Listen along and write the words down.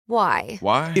Why?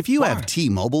 Why? If you have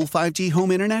T-Mobile 5G home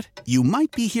internet, you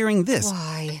might be hearing this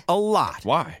Why? a lot.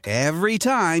 Why? Every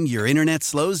time your internet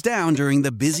slows down during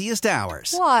the busiest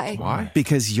hours. Why? Why?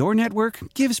 Because your network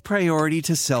gives priority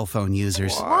to cell phone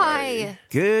users. Why?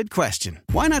 Good question.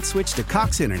 Why not switch to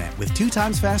Cox Internet with 2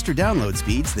 times faster download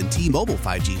speeds than T-Mobile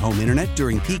 5G home internet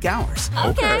during peak hours?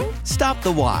 Okay. Stop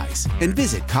the whys and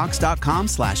visit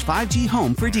cox.com/5G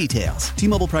home for details.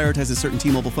 T-Mobile prioritizes certain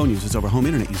T-Mobile phone users over home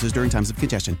internet users during times of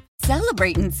congestion.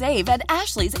 Celebrate and save at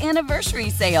Ashley's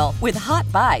Anniversary Sale. With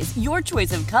Hot Buys, your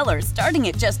choice of colors starting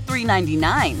at just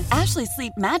 $3.99. Ashley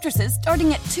Sleep mattresses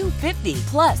starting at $2.50.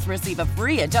 Plus, receive a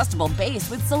free adjustable base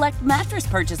with select mattress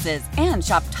purchases. And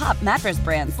shop top mattress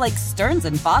brands like Stearns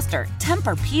 & Foster,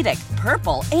 Tempur-Pedic,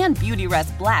 Purple, and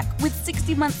Beautyrest Black with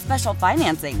 60-month special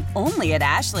financing. Only at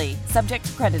Ashley. Subject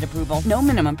to credit approval. No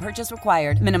minimum purchase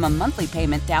required. Minimum monthly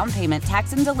payment, down payment,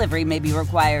 tax, and delivery may be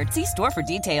required. See store for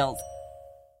details.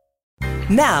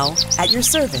 Now, at your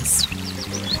service.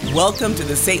 Welcome to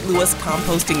the St. Louis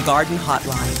Composting Garden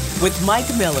Hotline with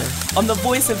Mike Miller on the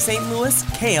voice of St. Louis,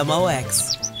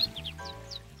 KMOX.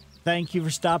 Thank you for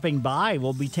stopping by.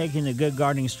 We'll be taking a good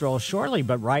gardening stroll shortly,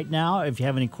 but right now, if you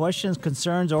have any questions,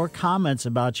 concerns, or comments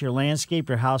about your landscape,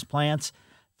 your house plants,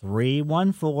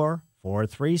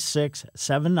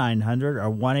 314-436-7900 or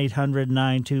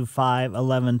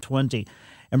 1-800-925-1120.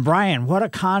 And Brian, what a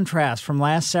contrast from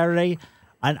last Saturday,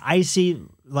 an icy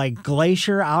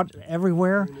glacier out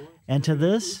everywhere, and to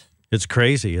this? It's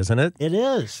crazy, isn't it? It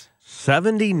is.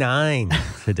 79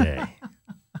 today.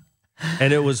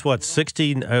 And it was,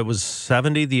 60? It was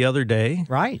 70 the other day.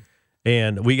 Right.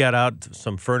 And we got out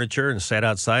some furniture and sat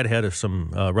outside, had some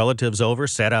relatives over,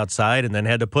 sat outside, and then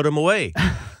had to put them away.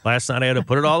 Last night I had to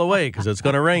put it all away because it's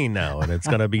going to rain now, and it's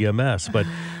going to be a mess. But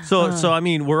so I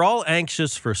mean, we're all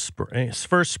anxious for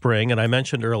spring, and I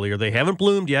mentioned earlier they haven't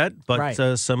bloomed yet, but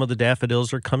right. Some of the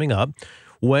daffodils are coming up.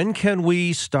 When can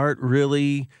we start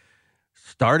really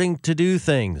starting to do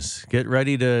things? Get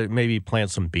ready to maybe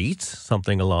plant some beets,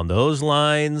 something along those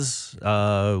lines.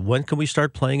 When can we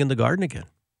start playing in the garden again?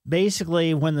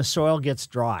 Basically, when the soil gets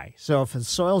dry. So if the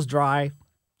soil's dry,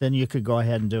 then you could go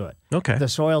ahead and do it. Okay. If the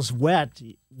soil's wet,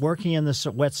 working in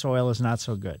the wet soil is not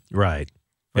so good. Right.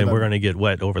 And we're going to get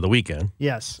wet over the weekend.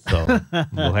 Yes. So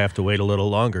we'll have to wait a little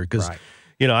longer because, right.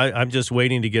 I'm just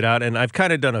waiting to get out. And I've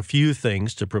kind of done a few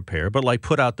things to prepare, but like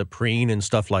put out the preen and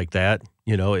stuff like that.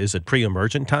 Is it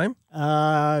pre-emergent time?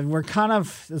 We're it's a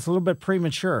little bit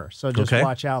premature, so just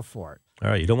watch out for it. All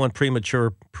right, you don't want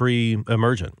premature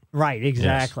pre-emergent. Right,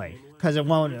 exactly, because it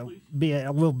will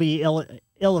be ill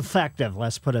effective.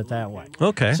 Let's put it that way.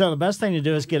 Okay. So the best thing to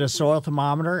do is get a soil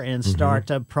thermometer and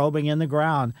start probing in the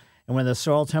ground. And when the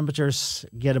soil temperatures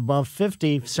get above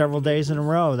 50 several days in a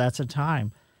row, that's a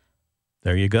time.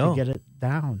 There you go. To get it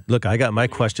down. Look, I got my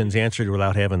questions answered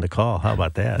without having to call. How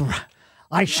about that?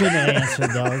 I shouldn't have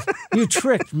answered those. You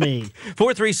tricked me.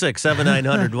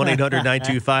 436-7900,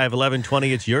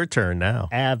 1-800-925-1120. It's your turn now.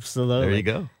 Absolutely. There you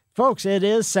go. Folks, it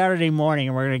is Saturday morning,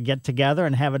 and we're going to get together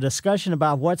and have a discussion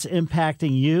about what's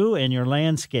impacting you and your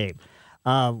landscape,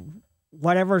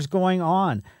 whatever's going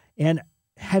on. And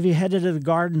have you headed to the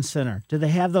garden center? Do they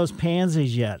have those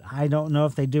pansies yet? I don't know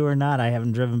if they do or not. I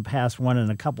haven't driven past one in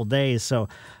a couple days,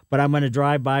 but I'm going to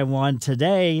drive by one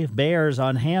today, Bears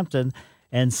on Hampton,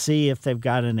 and see if they've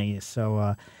got any.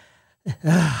 So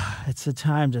it's a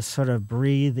time to sort of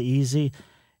breathe easy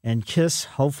and kiss,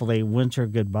 hopefully, winter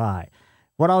goodbye.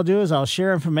 What I'll do is I'll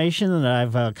share information that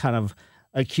I've kind of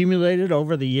accumulated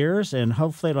over the years, and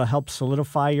hopefully it'll help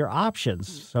solidify your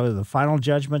options. So the final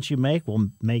judgments you make will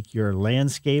make your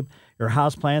landscape, your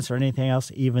houseplants, or anything else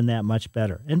even that much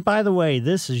better. And by the way,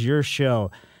 this is your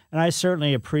show, and I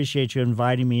certainly appreciate you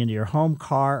inviting me into your home,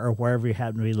 car, or wherever you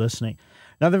happen to be listening.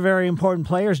 Another very important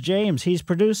player is James. He's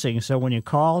producing. So when you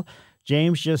call,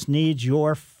 James just needs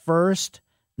your first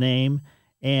name,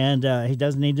 and he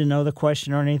doesn't need to know the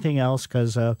question or anything else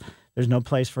because there's no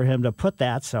place for him to put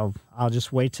that. So I'll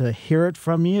just wait to hear it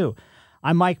from you.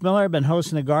 I'm Mike Miller. I've been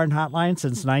hosting the Garden Hotline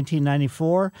since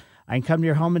 1994. I can come to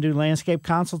your home and do landscape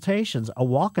consultations, a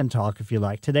walk and talk if you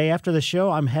like. Today after the show,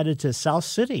 I'm headed to South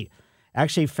City,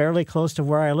 actually fairly close to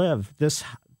where I live. This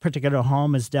particular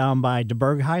home is down by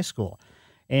DeBerg High School.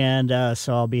 And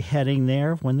so I'll be heading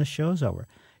there when the show's over.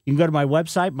 You can go to my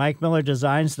website,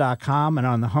 MikeMillerDesigns.com, and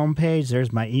on the homepage,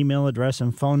 there's my email address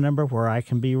and phone number where I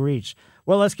can be reached.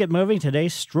 Well, let's get moving.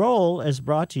 Today's stroll is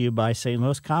brought to you by St.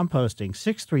 Louis Composting,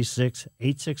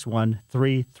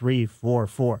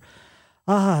 636-861-3344.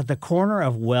 The corner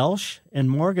of Welsh and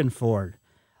Morganford.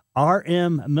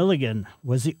 R.M. Milligan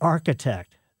was the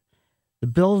architect. The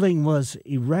building was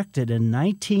erected in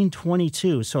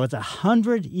 1922, so it's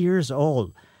 100 years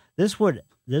old. This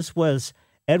was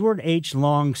Edward H.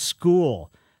 Long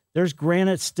School. There's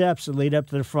granite steps that lead up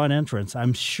to the front entrance.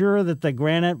 I'm sure that the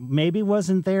granite maybe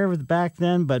wasn't there back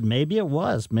then, but maybe it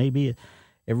was. Maybe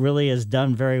it really is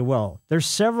done very well. There's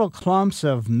several clumps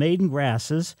of maiden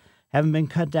grasses. Haven't been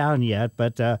cut down yet,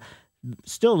 but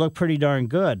still look pretty darn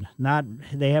good.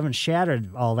 They haven't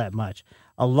shattered all that much.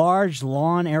 A large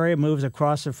lawn area moves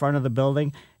across the front of the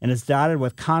building and is dotted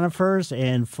with conifers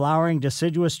and flowering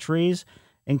deciduous trees,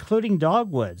 including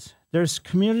dogwoods. There's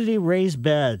community raised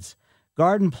beds,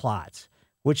 garden plots,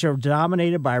 which are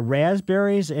dominated by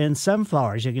raspberries and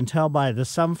sunflowers. You can tell by the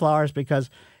sunflowers because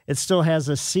it still has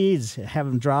the seeds,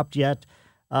 haven't dropped yet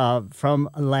from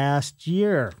last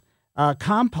year.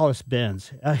 Compost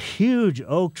bins, a huge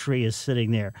oak tree is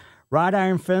sitting there, wrought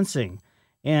iron fencing,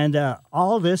 and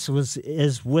all this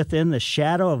is within the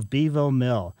shadow of Beeville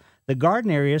Mill. The garden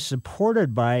area is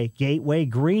supported by Gateway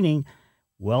Greening,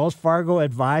 Wells Fargo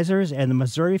Advisors, and the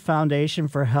Missouri Foundation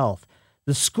for Health.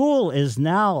 The school is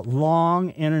now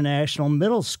Long International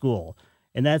Middle School,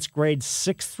 and that's grades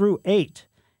 6 through 8.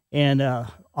 And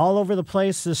all over the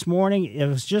place this morning, it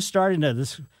was just starting to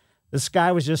the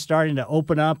sky was just starting to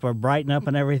open up or brighten up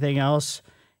and everything else.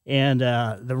 And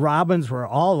the robins were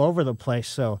all over the place.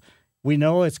 So we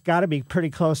know it's got to be pretty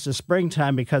close to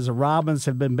springtime because the robins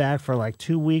have been back for like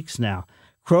 2 weeks now.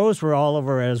 Crows were all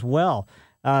over as well.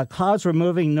 Clouds were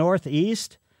moving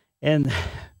northeast. And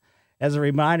as a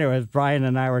reminder, as Brian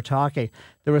and I were talking,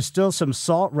 there was still some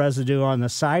salt residue on the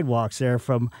sidewalks there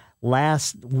from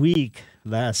last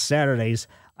Saturday's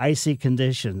icy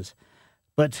conditions.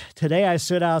 But today I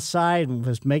stood outside and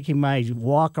was making my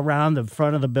walk around the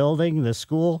front of the building, the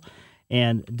school,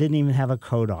 and didn't even have a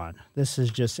coat on. This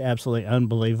is just absolutely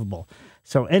unbelievable.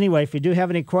 So anyway, if you do have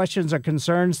any questions or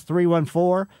concerns,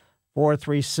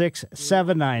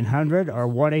 314-436-7900 or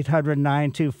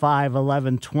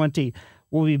 1-800-925-1120.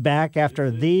 We'll be back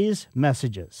after these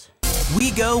messages.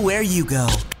 We go where you go.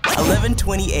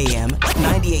 1120 AM,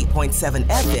 98.7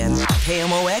 FM,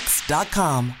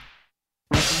 KMOX.com.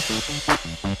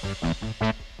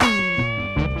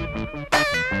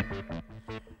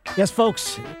 Yes,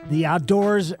 folks, the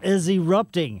outdoors is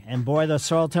erupting, and boy, the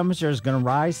soil temperature is going to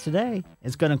rise today.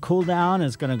 It's going to cool down,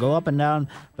 it's going to go up and down,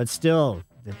 but still,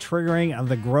 the triggering of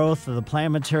the growth of the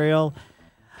plant material,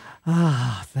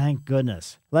 thank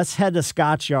goodness. Let's head to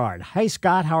Scott's yard. Hey,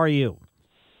 Scott, how are you?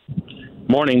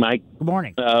 Morning, Mike. Good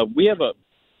morning. We have a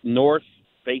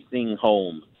north-facing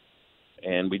home,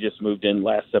 and we just moved in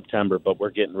last September, but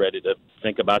we're getting ready to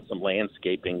think about some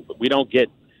landscaping. But we don't get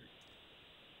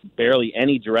barely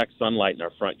any direct sunlight in our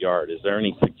front yard. Is there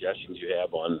any suggestions you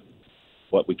have on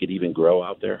what we could even grow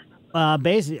out there?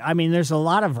 Basically, I mean, there's a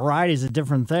lot of varieties of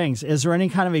different things. Is there any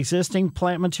kind of existing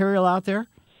plant material out there?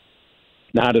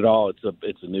 Not at all. It's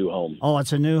a new home. Oh,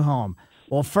 it's a new home.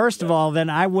 Well, first of all, then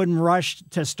I wouldn't rush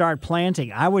to start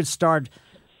planting. I would start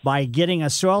by getting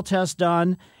a soil test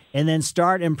done and then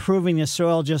start improving the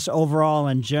soil just overall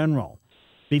in general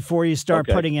before you start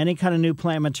putting any kind of new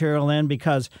plant material in,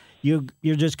 because you're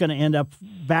just going to end up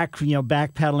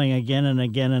backpedaling again and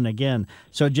again and again.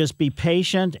 So just be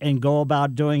patient and go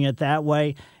about doing it that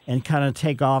way and kind of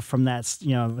take off from that,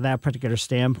 that particular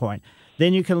standpoint.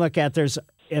 Then you can look at there's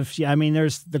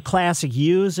the classic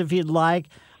Yews if you'd like.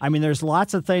 I mean, there's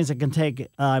lots of things that can take.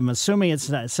 I'm assuming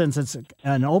since it's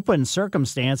an open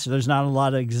circumstance, there's not a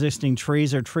lot of existing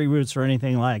trees or tree roots or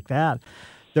anything like that.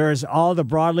 There's all the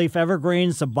broadleaf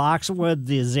evergreens, the boxwood,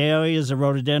 the azaleas, the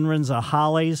rhododendrons, the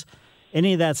hollies.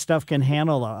 Any of that stuff can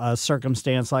handle a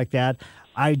circumstance like that.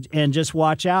 And just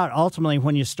watch out, ultimately,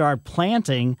 when you start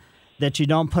planting, that you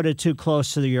don't put it too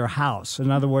close to your house.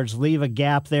 In other words, leave a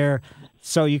gap there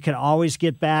so you can always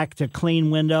get back to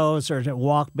clean windows or to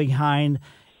walk behind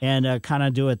and kind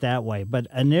of do it that way. But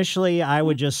initially, I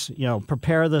would just,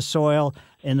 prepare the soil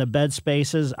in the bed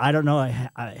spaces. I don't know,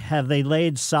 have they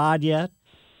laid sod yet?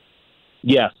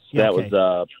 Yes, that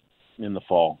was in the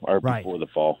fall or before the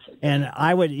fall. And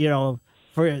I would,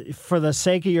 for the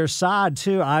sake of your sod,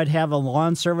 too, I'd have a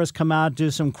lawn service come out,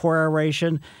 do some core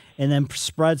aeration, and then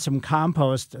spread some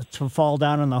compost to fall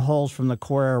down in the holes from the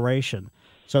core aeration.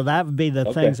 So that would be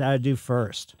the things I would do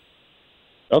first.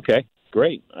 Okay,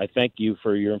 great. I thank you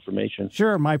for your information.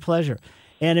 Sure, my pleasure.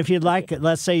 And if you'd like,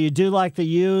 let's say you do like the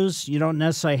Yews, you don't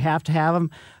necessarily have to have them,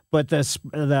 but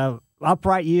the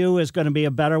upright yew is going to be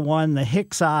a better one. The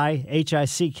Hicksii,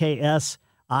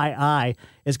 Hicksii,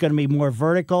 is going to be more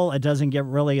vertical. It doesn't get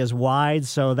really as wide,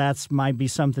 so that might be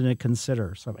something to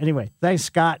consider. So anyway, thanks,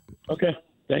 Scott. Okay,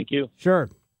 thank you. Sure.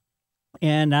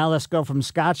 And now let's go from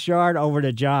Scott's yard over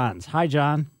to John's. Hi,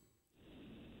 John.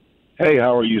 Hey,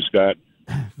 how are you, Scott?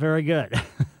 Very good.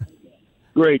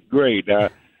 Great. I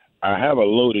have a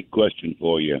loaded question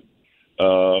for you.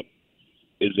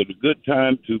 Is it a good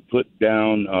time to put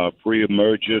down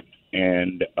pre-emergent,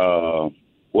 and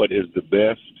what is the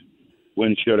best?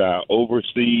 When should I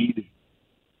overseed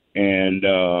and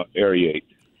aerate,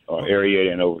 or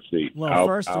aerate and overseed? Well,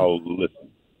 I'll listen.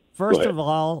 First of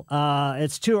all,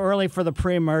 it's too early for the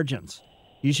pre-emergence.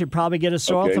 You should probably get a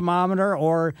soil thermometer,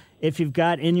 or if you've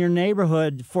got in your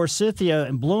neighborhood forsythia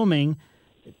and blooming,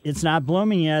 it's not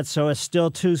blooming yet, so it's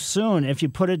still too soon. If you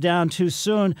put it down too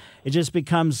soon, it just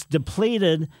becomes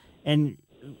depleted and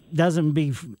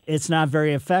it's not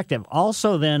very effective.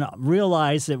 Also, then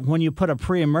realize that when you put a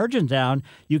pre-emergent down,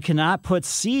 you cannot put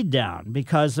seed down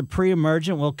because the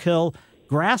pre-emergent will kill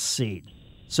grass seed.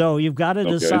 So you've got to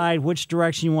decide which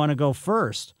direction you want to go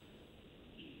first.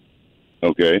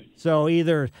 Okay. So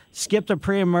either skip the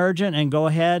pre-emergent and go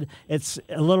ahead. It's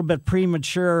a little bit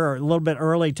premature or a little bit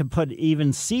early to put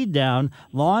even seed down,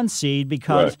 lawn seed,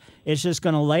 because it's just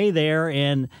going to lay there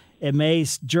and it may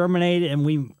germinate.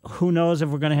 And who knows if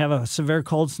we're going to have a severe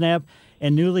cold snap.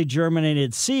 And newly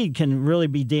germinated seed can really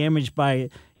be damaged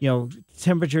by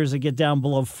temperatures that get down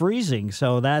below freezing.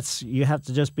 So you have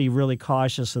to just be really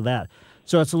cautious of that.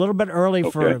 So it's a little bit early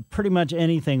for pretty much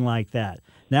anything like that.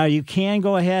 Now, you can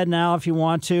go ahead now if you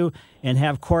want to and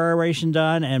have core aeration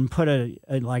done and put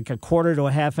a quarter to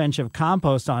a half inch of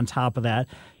compost on top of that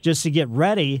just to get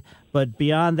ready. But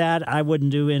beyond that, I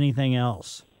wouldn't do anything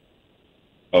else.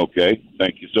 Okay.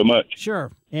 Thank you so much.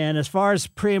 Sure. And as far as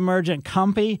pre-emergent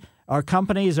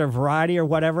companies or variety or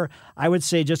whatever, I would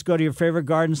say just go to your favorite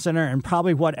garden center and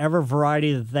probably whatever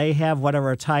variety that they have,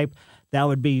 whatever type, that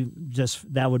would be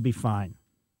fine.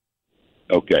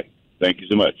 Okay. Thank you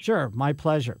so much. Sure, my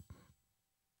pleasure.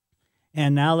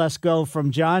 And now let's go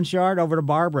from John's yard over to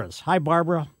Barbara's. Hi,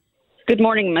 Barbara. Good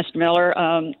morning, Mr. Miller.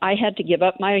 I had to give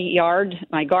up my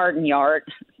garden in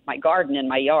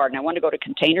my yard, and I want to go to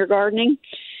container gardening.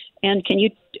 And can you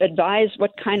advise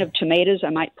what kind of tomatoes I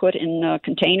might put in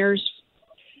containers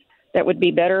that would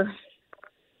be better?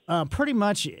 Pretty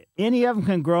much any of them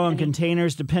can grow in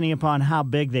containers depending upon how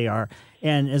big they are,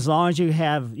 and as long as you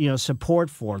have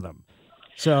support for them.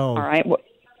 So, all right.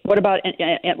 What about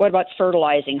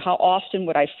fertilizing? How often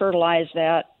would I fertilize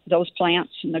those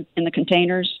plants in the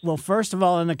containers? Well, first of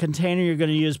all, in the container, you're going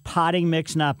to use potting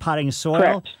mix, not potting soil.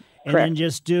 Correct. And then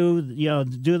just do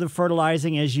the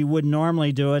fertilizing as you would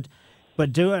normally do it,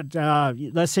 but do it.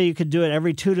 Let's say you could do it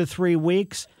every 2 to 3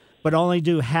 weeks, but only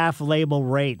do half label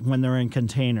rate when they're in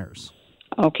containers.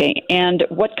 Okay, and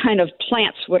what kind of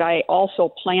plants would I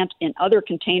also plant in other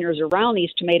containers around these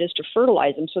tomatoes to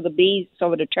fertilize them so it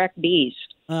would attract bees?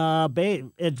 That's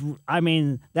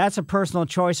a personal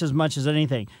choice as much as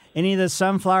anything. Any of the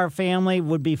sunflower family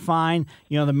would be fine.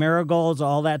 The marigolds,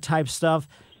 all that type stuff.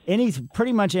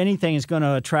 Pretty much anything is going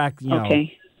to attract.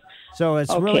 Okay. So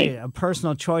it's really a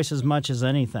personal choice as much as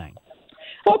anything.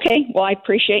 Okay. Well, I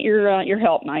appreciate your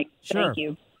help, Mike. Sure. Thank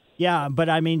you. Yeah, but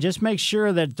just make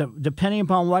sure that depending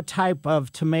upon what type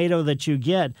of tomato that you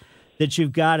get, that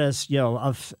you've got a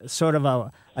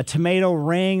tomato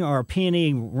ring or a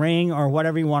peony ring or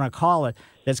whatever you want to call it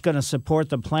that's going to support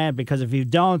the plant. Because if you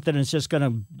don't, then it's just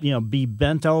going to be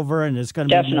bent over and it's going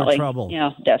to be more trouble.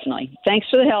 Yeah, definitely. Thanks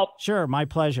for the help. Sure, my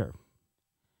pleasure.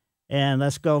 And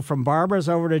let's go from Barbara's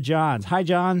over to John's. Hi,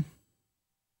 John.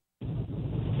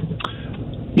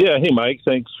 Yeah, hey, Mike.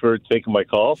 Thanks for taking my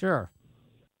call. Sure.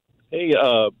 Hey,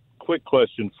 quick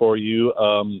question for you.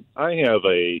 I have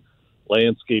a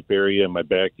landscape area in my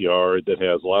backyard that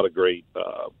has a lot of great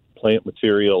plant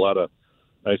material, a lot of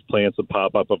nice plants that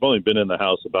pop up. I've only been in the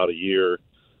house about a year.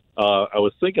 I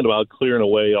was thinking about clearing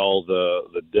away all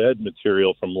the dead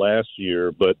material from last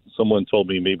year, but someone told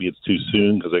me maybe it's too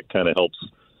soon because it kind of helps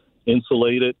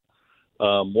insulate it.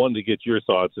 Wanted to get your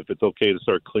thoughts if it's okay to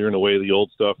start clearing away the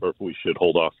old stuff or if we should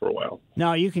hold off for a while.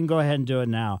 No, you can go ahead and do it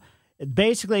now.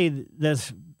 Basically,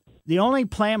 the only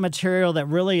plant material that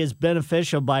really is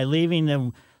beneficial by leaving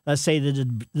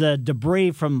the debris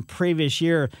from previous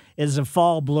year is the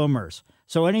fall bloomers.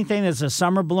 So anything that's a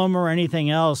summer bloomer or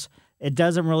anything else, it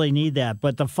doesn't really need that.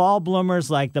 But the fall bloomers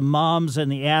like the mums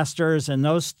and the asters and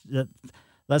those,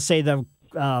 let's say the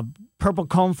purple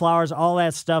coneflowers, all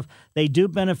that stuff, they do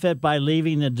benefit by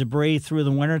leaving the debris through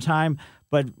the wintertime.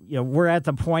 But we're at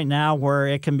the point now where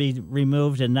it can be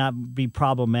removed and not be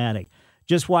problematic.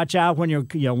 Just watch out when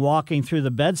you're walking through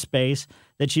the bed space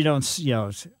that you don't, it's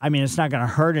not going to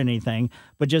hurt anything,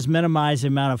 but just minimize the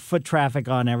amount of foot traffic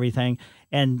on everything.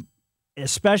 And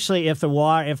especially if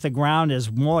the ground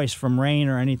is moist from rain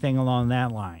or anything along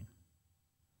that line.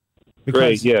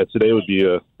 Great. Yeah, today would be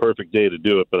a perfect day to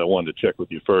do it, but I wanted to check with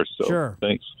you first. So Sure.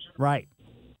 Thanks. Right.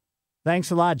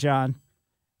 Thanks a lot, John.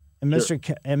 And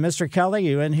Mr. Kelly,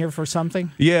 you in here for something?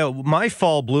 Yeah, my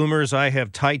fall bloomers, I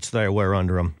have tights that I wear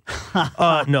under them.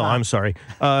 No, I'm sorry.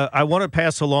 I want to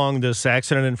pass along this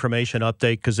accident information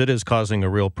update because it is causing a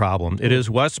real problem. It is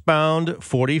westbound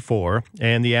 44,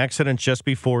 and the accident's just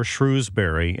before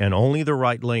Shrewsbury, and only the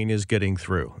right lane is getting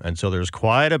through. And so there's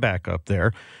quite a backup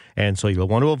there. And so you'll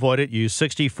want to avoid it. Use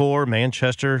 64,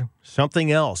 Manchester,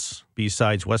 something else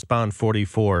besides westbound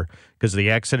 44 because the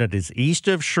accident is east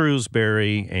of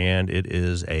Shrewsbury, and it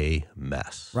is a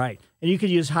mess. Right. And you could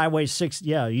use Highway 6.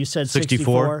 Yeah, you said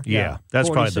 64? Yeah, that's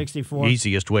 40, probably 64. The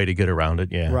easiest way to get around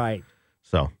it, yeah. Right.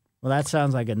 So. Well, that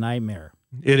sounds like a nightmare.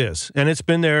 It is. And it's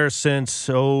been there since,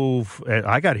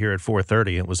 I got here at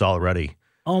 4:30. It was already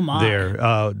there.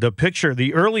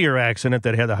 The earlier accident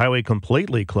that had the highway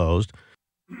completely closed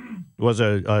was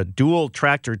a dual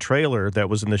tractor trailer that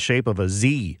was in the shape of a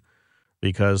Z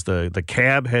because the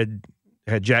cab had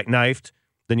jackknifed.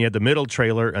 Then you had the middle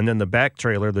trailer and then the back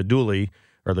trailer, the dual,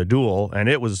 and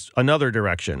it was another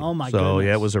direction. Oh, my goodness. So,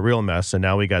 yeah, it was a real mess, and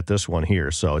now we got this one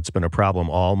here. So it's been a problem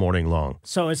all morning long.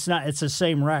 So it's the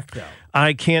same wreck, though?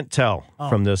 I can't tell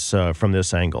from this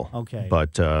angle. Okay.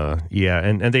 But, yeah,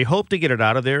 and they hope to get it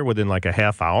out of there within like a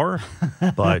half hour,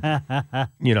 but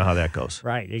you know how that goes.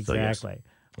 Right, exactly. So, yes.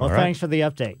 Well, thanks for the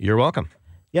update. You're welcome.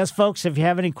 Yes, folks, if you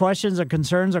have any questions or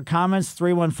concerns or comments,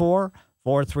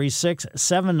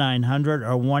 314-436-7900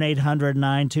 or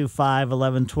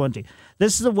 1-800-925-1120.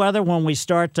 This is the weather when we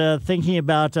start thinking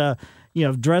about,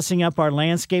 dressing up our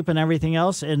landscape and everything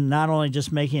else, and not only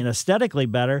just making it aesthetically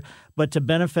better, but to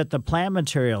benefit the plant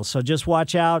materials. So just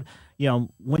watch out.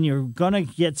 When you're going to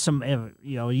get some,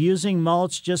 using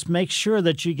mulch, just make sure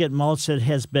that you get mulch that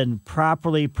has been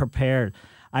properly prepared.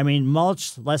 I mean,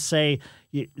 mulch, let's say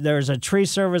there's a tree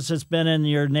service that's been in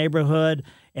your neighborhood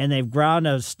and they've ground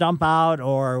a stump out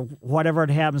or whatever it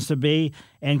happens to be,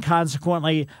 and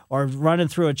consequently, or running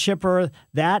through a chipper,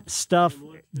 that stuff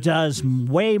does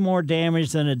way more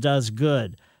damage than it does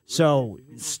good. So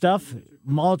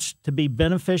mulch to be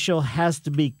beneficial has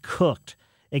to be cooked.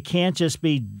 It can't just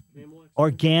be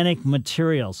organic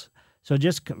materials. So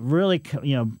just really,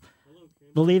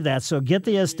 believe that. So get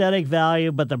the aesthetic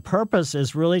value, but the purpose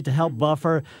is really to help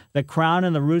buffer the crown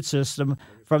and the root system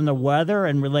from the weather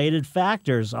and related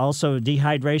factors, also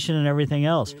dehydration and everything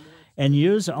else. And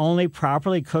use only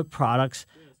properly cooked products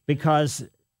because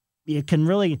it can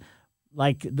really,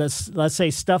 like this, let's say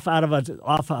stuff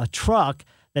off a truck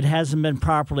that hasn't been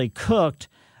properly cooked,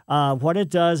 what it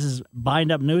does is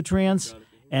bind up nutrients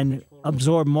and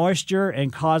absorb moisture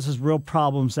and causes real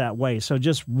problems that way. So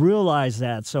just realize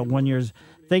that. So when you're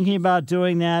thinking about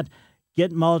doing that,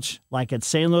 get mulch like at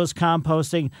St. Louis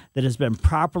Composting that has been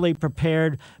properly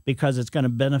prepared because it's going to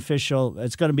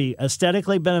be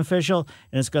aesthetically beneficial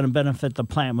and it's going to benefit the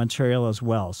plant material as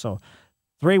well. So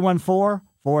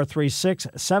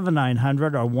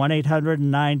 314-436-7900 or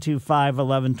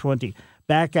 1-800-925-1120.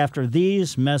 Back after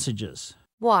these messages.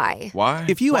 Why?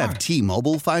 If you have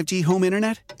T-Mobile 5G home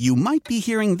internet, you might be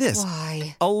hearing this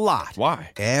a lot.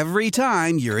 Why? Every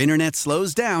time your internet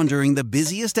slows down during the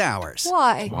busiest hours.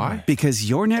 Why? Because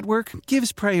your network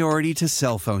gives priority to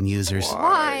cell phone users.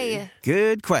 Why?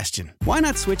 Good question. Why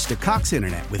not switch to Cox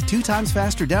Internet with 2 times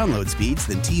faster download speeds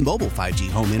than T-Mobile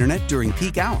 5G home internet during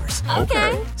peak hours?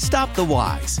 Okay. Stop the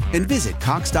whys and visit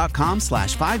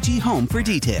cox.com/5G home for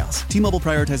details. T-Mobile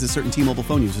prioritizes certain T-Mobile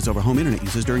phone users over home internet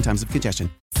users during times of congestion.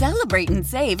 Celebrate and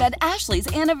save at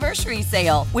Ashley's Anniversary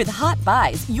Sale. With Hot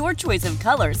Buys, your choice of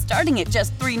colors starting at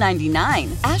just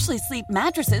 $3.99. Ashley Sleep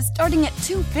mattresses starting at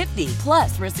 $2.50.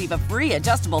 Plus, receive a free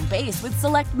adjustable base with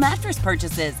select mattress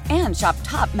purchases. And shop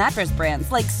top mattress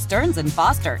brands like Stearns &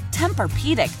 Foster,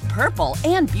 Tempur-Pedic, Purple,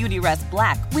 and Beautyrest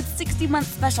Black with 60-month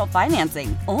special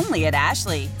financing. Only at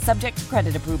Ashley. Subject to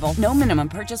credit approval. No minimum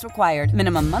purchase required.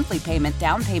 Minimum monthly payment,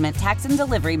 down payment, tax, and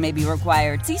delivery may be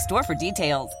required. See store for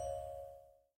details.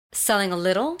 Selling a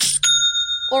little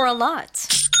or a lot?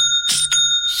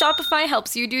 Shopify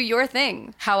helps you do your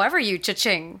thing, however you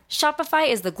cha-ching.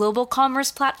 Shopify is the global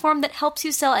commerce platform that helps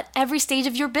you sell at every stage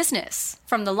of your business.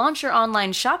 From the launch your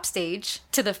online shop stage,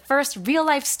 to the first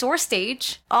real-life store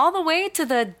stage, all the way to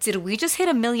the did we just hit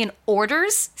 1 million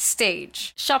orders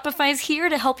stage. Shopify's here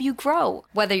to help you grow.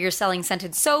 Whether you're selling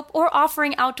scented soap or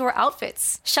offering outdoor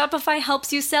outfits, Shopify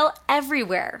helps you sell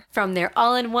everywhere. From their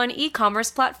all-in-one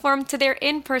e-commerce platform to their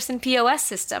in-person POS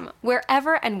system,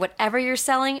 wherever and whatever you're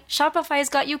selling, Shopify's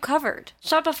got you covered.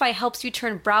 Shopify helps you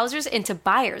turn browsers into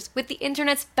buyers with the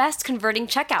internet's best converting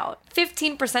checkout.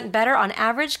 15% better on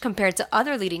average compared to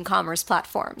other leading commerce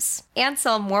platforms. And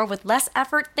sell more with less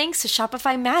effort thanks to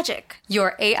Shopify Magic,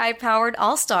 your AI-powered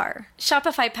all-star.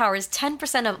 Shopify powers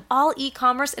 10% of all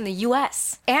e-commerce in the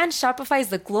U.S. And Shopify is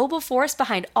the global force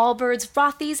behind Allbirds,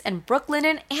 Rothy's, and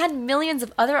Brooklinen, and millions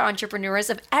of other entrepreneurs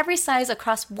of every size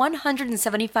across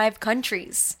 175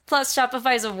 countries. Plus,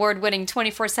 Shopify's award-winning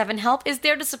 24/7 help is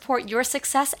there to support your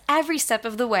success every step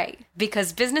of the way.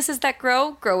 Because businesses that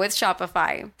grow, grow with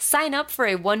Shopify. Sign up for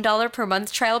a $1 per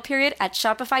month trial period at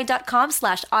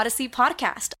shopify.com/Odyssey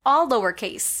Podcast, all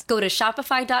lowercase. Go to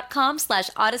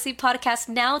shopify.com/Odyssey Podcast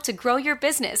now to grow your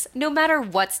business, no matter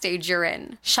what stage you're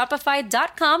in.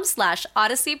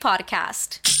 Shopify.com/Odyssey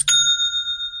Podcast.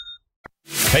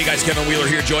 Hey guys, Kevin Wheeler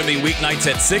here. Join me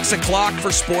weeknights at 6 o'clock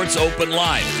for Sports Open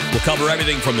Line. We'll cover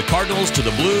everything from the Cardinals to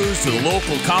the Blues to the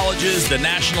local colleges, the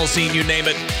national scene, you name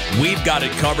it. We've got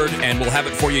it covered, and we'll have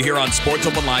it for you here on Sports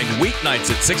Open Line weeknights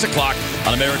at 6 o'clock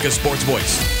on America's Sports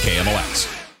Voice, KMOX.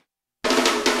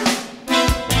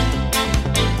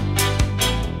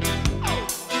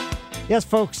 Yes,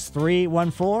 folks,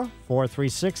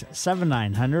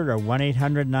 314-436-7900 or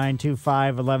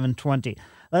 1-800-925-1120.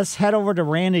 Let's head over to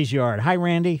Randy's yard. Hi,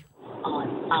 Randy.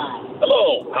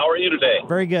 Hello. How are you today?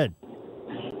 Very good.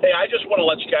 Hey, I just want to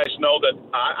let you guys know that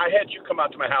I had you come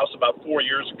out to my house about 4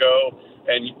 years ago,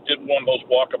 and you did one of those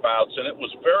walkabouts, and it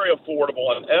was very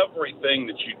affordable, and everything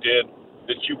that you did,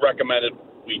 that you recommended,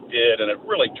 we did, and it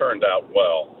really turned out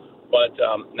well. But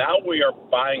now we are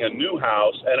buying a new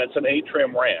house, and it's an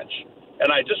atrium ranch.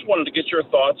 And I just wanted to get your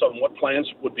thoughts on what plants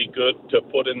would be good to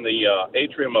put in the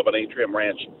atrium of an atrium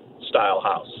ranch style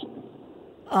house.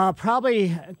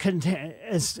 Probably,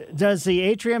 does the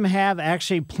atrium have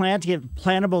actually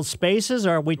plantable spaces,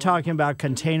 or are we talking about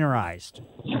containerized?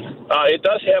 It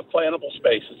does have plantable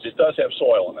spaces. It does have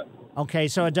soil in it. Okay,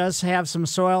 so it does have some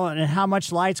soil, and how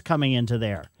much light's coming into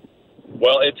there?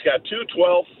 Well, it's got two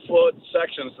 12-foot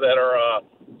sections that are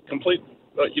complete,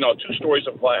 2 stories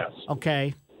of glass.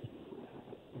 Okay.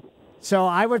 So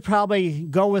I would probably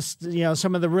go with,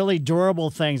 some of the really durable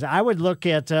things. I would look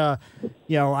at,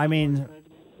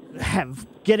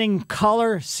 getting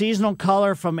color, seasonal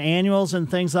color from annuals and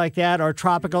things like that, or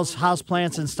tropical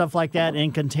houseplants and stuff like that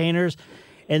in containers,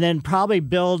 and then probably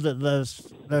build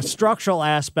the structural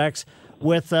aspects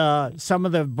with some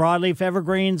of the broadleaf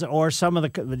evergreens or some of the,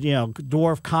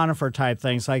 dwarf conifer type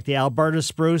things like the Alberta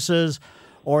spruces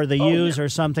or the yews or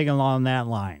something along that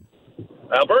line.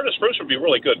 Alberta spruce would be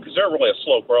really good because they're really a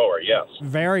slow grower, yes.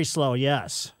 Very slow,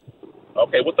 yes.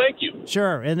 Okay, well, thank you.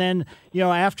 Sure. And then,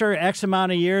 after X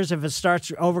amount of years, if it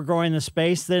starts overgrowing the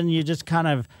space, then you just kind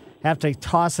of have to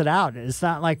toss it out. It's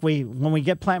not like when we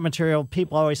get plant material,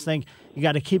 people always think you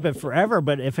got to keep it forever,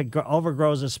 but if it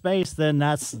overgrows a space, then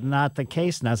that's not the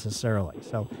case necessarily.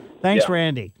 So thanks,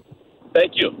 Randy.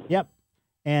 Thank you. Yep.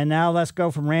 And now let's go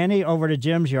from Randy over to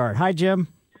Jim's yard. Hi, Jim.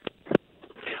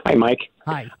 Hi, Mike.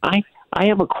 Hi. I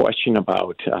have a question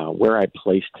about where I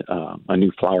placed a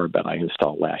new flower bed I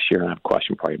installed last year, and I have a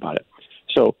question for you about it.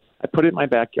 So I put it in my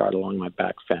backyard along my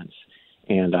back fence,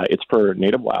 and it's for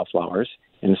native wildflowers.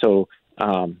 And so,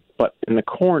 but in the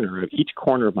corner of each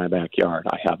corner of my backyard,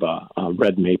 I have a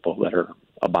red maple that are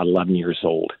about 11 years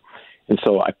old. And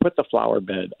so I put the flower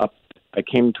bed up. I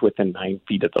came to within 9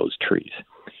 feet of those trees.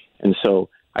 And so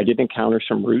I did encounter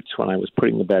some roots when I was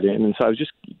putting the bed in. And so I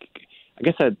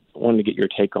guess I wanted to get your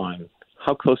take on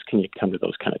how close can you come to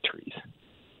those kind of trees?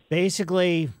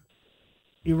 Basically,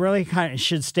 You really kind of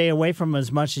should stay away from them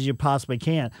as much as you possibly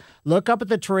can. Look up at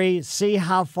the tree, see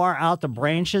how far out the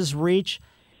branches reach,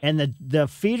 and the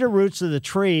feeder roots of the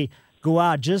tree go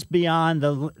out just beyond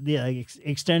the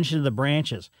extension of the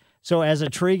branches. So as a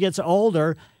tree gets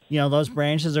older, those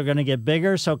branches are going to get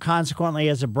bigger. So consequently,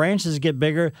 as the branches get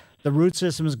bigger, the root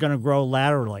system is going to grow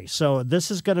laterally. So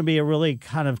this is going to be a really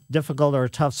kind of difficult or a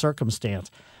tough circumstance,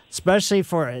 especially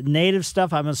for native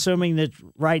stuff. I'm assuming that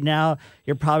right now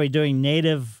you're probably doing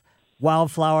native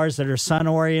wildflowers that are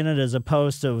sun-oriented as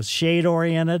opposed to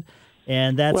shade-oriented,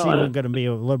 and that's even going to be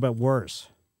a little bit worse.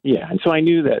 Yeah, and so I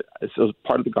knew that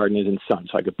part of the garden is in sun,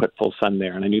 so I could put full sun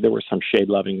there, and I knew there were some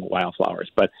shade-loving wildflowers,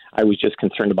 but I was just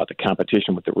concerned about the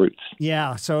competition with the roots.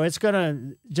 Yeah, so it's going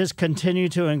to just continue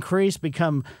to increase,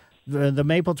 the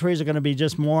maple trees are going to be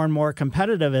just more and more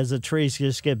competitive as the trees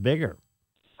just get bigger.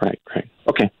 Right.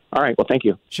 Okay. All right. Well, thank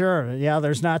you. Sure. Yeah,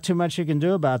 there's not too much you can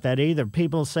do about that either.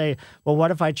 People say, well,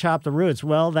 what if I chop the roots?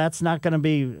 Well, that's not going to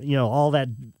be, all that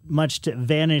much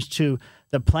advantage to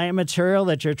the plant material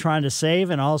that you're trying to save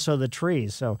and also the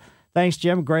trees. So thanks,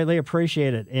 Jim. Greatly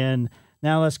appreciate it. And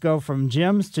Now let's go from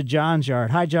Jim's to John's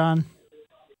yard. Hi, John.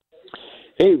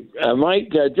 Hey,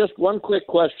 Mike, just one quick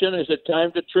question. Is it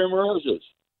time to trim roses?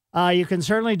 You can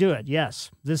certainly do it.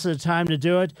 Yes, this is the time to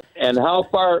do it. And how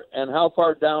far down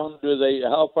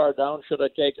how far down should I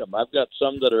take them? I've got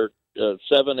some that are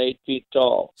 7-8 feet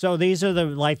tall. So these are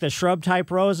the shrub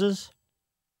type roses?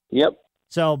 Yep.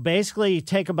 So basically you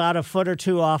take about a foot or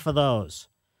two off of those.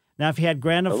 Now, if you had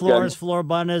grandifloras,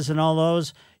 floribundas, and all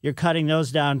those, you're cutting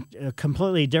those down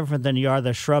completely different than you are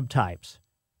the shrub types.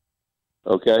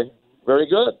 Okay. Very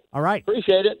good. All right.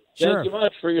 Appreciate it. Sure. Thank you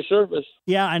much for your service.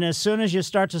 Yeah, and as soon as you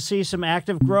start to see some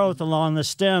active growth along the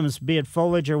stems, be it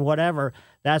foliage or whatever,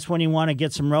 that's when you want to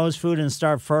get some rose food and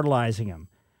start fertilizing them.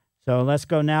 So let's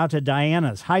go now to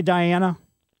Diana's. Hi, Diana.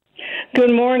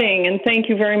 Good morning, and thank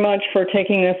you very much for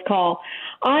taking this call.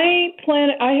 I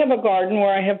have a garden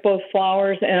where I have both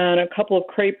flowers and a couple of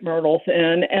crepe myrtles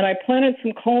in, and I planted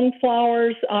some cone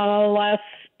flowers last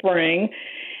spring.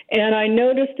 And I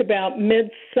noticed about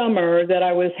midsummer that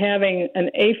I was having an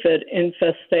aphid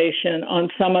infestation on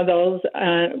some of those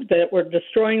that were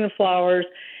destroying the flowers,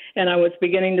 and I was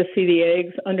beginning to see the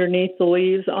eggs underneath the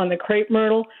leaves on the crepe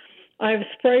myrtle. I've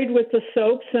sprayed with the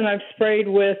soaps and I've sprayed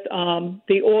with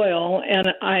the oil, and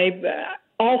I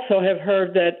also have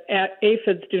heard that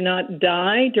aphids do not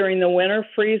die during the winter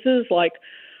freezes like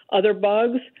other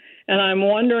bugs, and I'm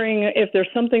wondering if there's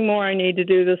something more I need to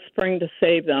do this spring to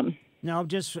save them. No,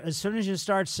 just as soon as you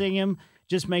start seeing them,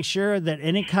 just make sure that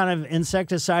any kind of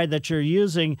insecticide that you're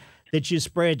using, that you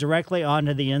spray it directly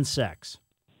onto the insects.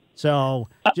 So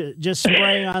just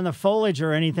spraying on the foliage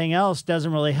or anything else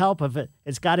doesn't really help if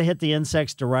it's got to hit the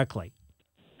insects directly.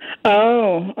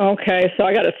 Oh, okay. So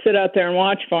I got to sit out there and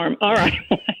watch for them. All right.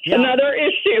 Yeah. Another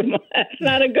issue. That's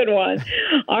not a good one.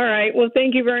 All right. Well,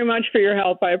 thank you very much for your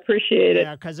help. I appreciate it.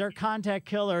 Yeah, because they're contact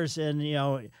killers, and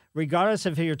regardless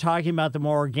if you're talking about the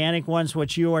more organic ones,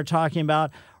 which you are talking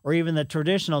about, or even the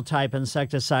traditional type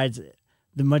insecticides,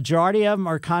 the majority of them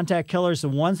are contact killers. The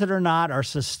ones that are not are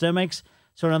systemics.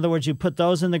 So in other words, you put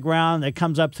those in the ground, it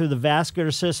comes up through the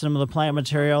vascular system of the plant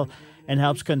material and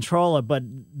helps control it, but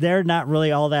they're not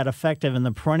really all that effective in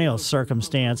the perennial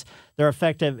circumstance. They're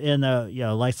effective in the,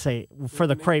 like say, for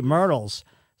the crepe myrtles.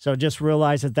 So just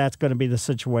realize that that's going to be the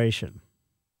situation.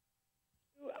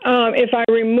 If I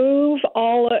remove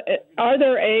are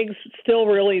there eggs still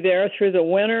really there through the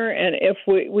winter? And if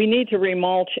we need to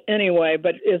remulch anyway,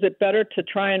 but is it better to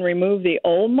try and remove the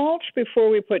old mulch before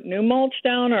we put new mulch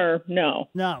down, or no?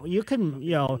 No, you can,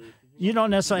 you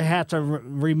don't necessarily have to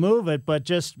remove it, but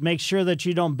just make sure that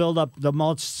you don't build up the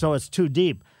mulch so it's too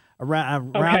deep.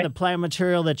 Around the plant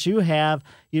material that you have,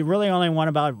 you really only want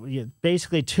about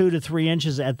basically 2 to 3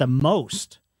 inches at the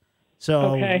most.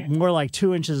 So more like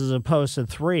 2 inches as opposed to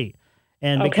 3.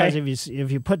 And because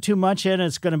if you put too much in,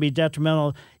 it's going to be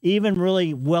detrimental. Even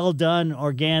really well done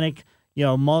organic,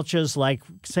 mulches like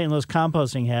St. Louis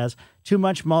Composting has, too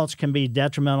much mulch can be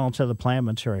detrimental to the plant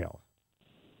material.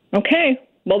 Okay.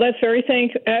 Well, that's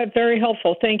very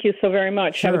helpful. Thank you so very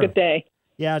much. Sure. Have a good day.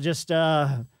 Yeah,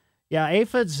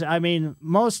 aphids,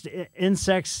 most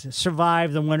insects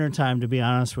survive the wintertime, to be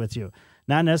honest with you.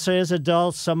 Not necessarily as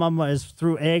adults. Some of them is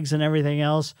through eggs and everything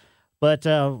else. But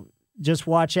just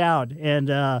watch out.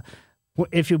 And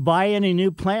if you buy any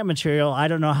new plant material, I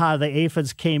don't know how the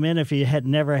aphids came in if you had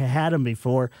never had them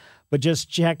before. But just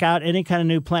check out any kind of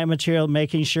new plant material,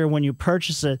 making sure when you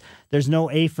purchase it, there's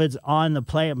no aphids on the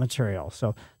plant material.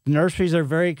 So the nurseries are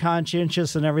very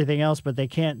conscientious and everything else, but they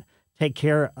can't take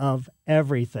care of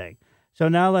everything. So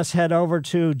now let's head over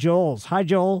to Joel's. Hi,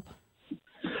 Joel.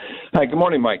 Hi, good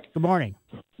morning, Mike. Good morning.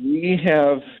 We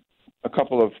have a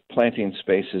couple of planting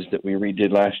spaces that we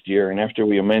redid last year, and after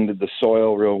we amended the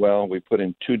soil real well, we put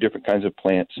in 2 different kinds of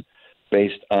plants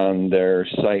based on their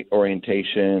site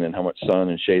orientation and how much sun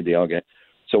and shade they all get.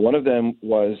 So one of them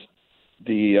was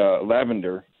the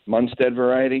lavender Munstead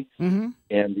variety, and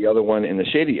the other one in the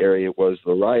shady area was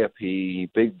Liriope,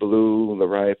 Big Blue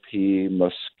Liriope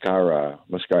muscara.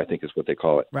 Muscara, I think is what they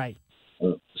call it. Right.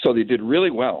 So they did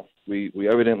really well. We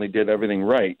evidently did everything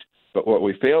right, but what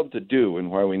we failed to do, and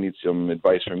why we need some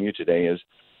advice from you today, is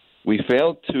we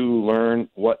failed to learn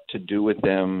what to do with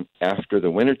them after the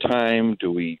wintertime.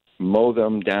 Do we mow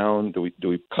them down? Do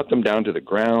we cut them down to the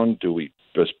ground? Do we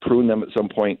just prune them at some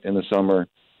point in the summer?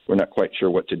 We're not quite sure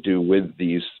what to do with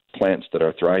these plants that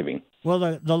are thriving. Well,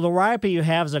 the Liriope you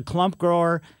have is a clump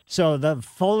grower, so the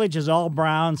foliage is all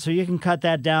brown, so you can cut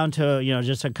that down to,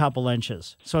 just a couple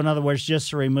inches. So in other words, just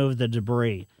to remove the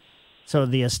debris. So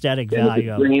the aesthetic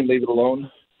value of it. Green, leave it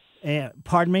alone?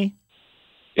 Pardon me?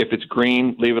 If it's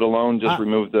green, leave it alone. Just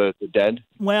remove the dead.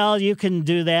 Well, you can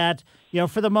do that.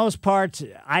 For the most part,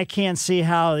 I can't see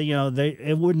how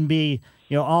it wouldn't be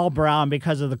all brown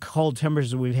because of the cold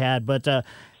temperatures we've had. But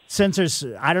since there's,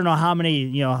 I don't know how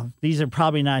many, these are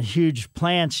probably not huge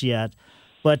plants yet,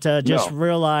 but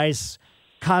realize,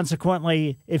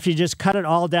 consequently, if you just cut it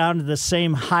all down to the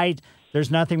same height,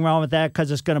 there's nothing wrong with that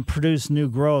because it's going to produce new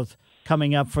growth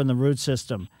coming up from the root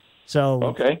system. So,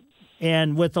 okay.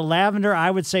 And with the lavender,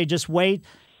 I would say just wait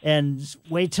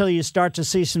till you start to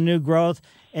see some new growth.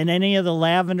 And any of the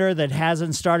lavender that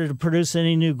hasn't started to produce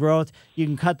any new growth, you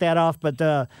can cut that off. But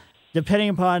depending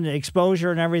upon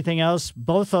exposure and everything else,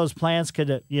 both those plants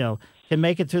can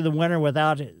make it through the winter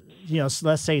without,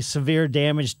 let's say, severe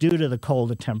damage due to the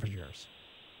cold temperatures.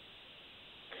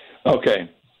 Okay,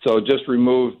 so just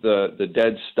remove the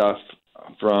dead stuff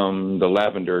from the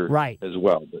lavender as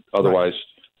well. But otherwise,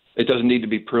 it doesn't need to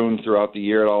be pruned throughout the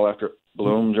year at all after it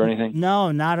blooms or anything?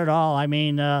 No, not at all. I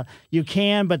mean, you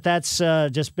can, but that's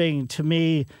just being, to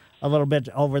me, a little bit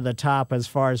over the top as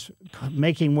far as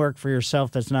making work for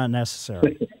yourself that's not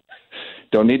necessary.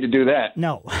 Don't need to do that.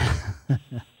 No.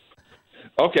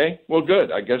 Okay, well,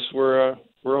 good. I guess we're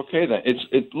okay then.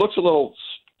 It looks a little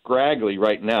scraggly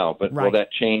right now, but will that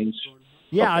change?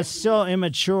 Yeah, It's still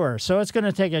immature, so it's going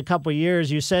to take a couple of years.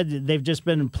 You said they've just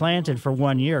been planted for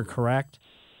 1 year, correct?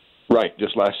 Right,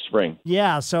 just last spring.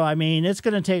 Yeah, so, I mean, it's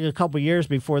going to take a couple of years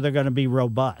before they're going to be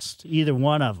robust, either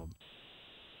one of them.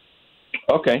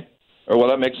 Okay. Well,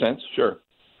 that makes sense, sure.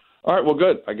 All right, well,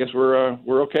 good. I guess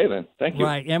we're okay then. Thank you.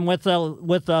 Right, and with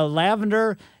the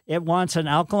lavender, it wants an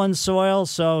alkaline soil,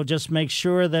 so just make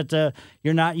sure that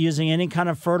you're not using any kind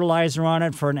of fertilizer on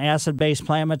it for an acid-based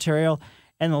plant material.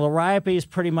 And the liriope is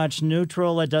pretty much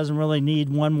neutral. It doesn't really need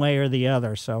one way or the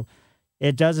other, so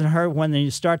it doesn't hurt when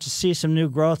you start to see some new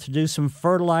growth to do some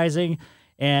fertilizing,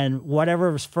 and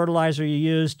whatever fertilizer you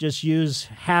use, just use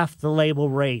half the label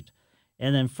rate,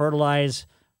 and then fertilize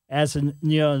as the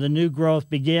new growth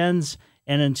begins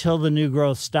and until the new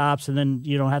growth stops, and then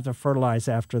you don't have to fertilize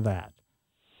after that.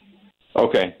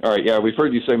 Okay, all right. Yeah, we've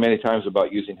heard you say many times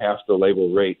about using half the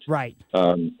label rate. Right.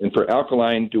 And for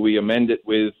alkaline, do we amend it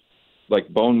with like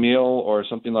bone meal or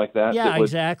something like that? Yeah,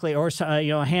 exactly. Or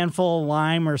a handful of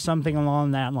lime or something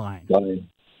along that line.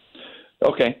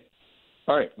 Okay.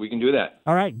 All right, we can do that.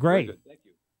 All right, great. Thank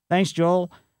you. Thanks,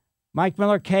 Joel. Mike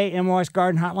Miller, KMOX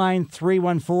Garden Hotline,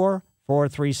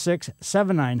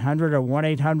 314-436-7900 or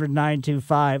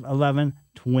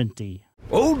 1-800-925-1120.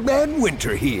 Old Man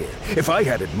Winter here. If I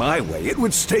had it my way, it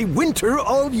would stay winter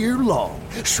all year long.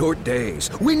 Short days,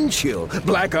 wind chill,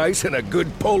 black ice, and a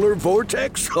good polar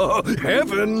vortex. Oh,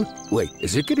 heaven. Wait,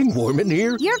 is it getting warm in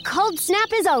here? Your cold snap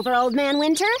is over, Old Man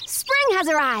Winter. Spring has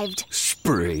arrived.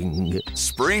 Spring.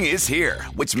 Spring is here,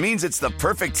 which means it's the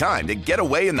perfect time to get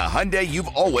away in the Hyundai you've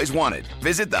always wanted.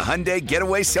 Visit the Hyundai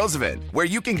Getaway Sales Event, where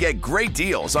you can get great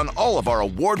deals on all of our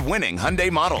award-winning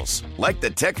Hyundai models, like the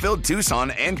tech-filled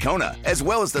Tucson and Kona, as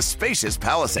well as the spacious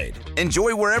Palisade.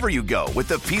 Enjoy wherever you go with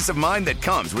the peace of mind that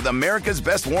comes with America's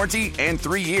best warranty and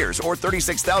 3 years or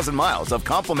 36,000 miles of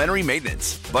complimentary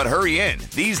maintenance. But hurry in,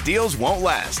 these deals won't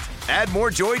last. Add more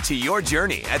joy to your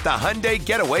journey at the Hyundai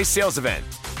Getaway Sales Event.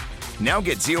 Now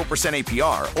get 0%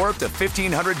 APR or up to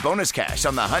 $1,500 bonus cash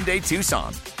on the Hyundai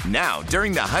Tucson. Now,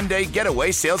 during the Hyundai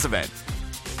Getaway Sales Event.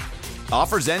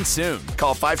 Offers end soon.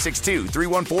 Call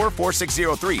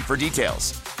 562-314-4603 for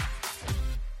details.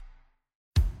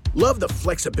 Love the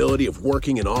flexibility of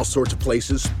working in all sorts of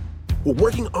places? Well,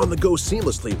 working on the go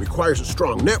seamlessly requires a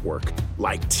strong network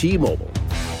like T-Mobile.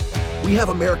 We have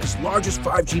America's largest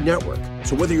 5G network,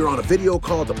 so whether you're on a video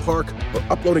call at the park or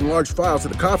uploading large files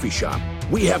at a coffee shop,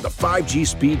 we have the 5G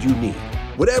speed you need.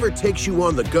 Whatever takes you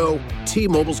on the go,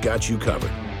 T-Mobile's got you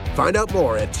covered. Find out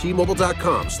more at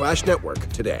T-Mobile.com/network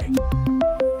today.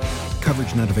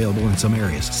 Coverage not available in some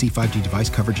areas. See 5G device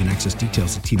coverage and access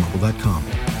details at T-Mobile.com.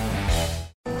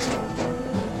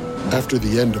 After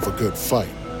the end of a good fight,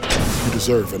 you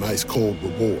deserve an ice-cold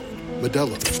reward.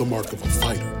 Modelo, the mark of a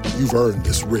fighter. You've earned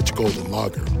this rich golden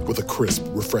lager with a crisp,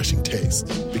 refreshing taste.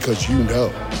 Because you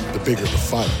know, the bigger the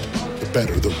fight, the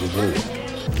better the reward.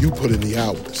 You put in the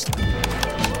hours,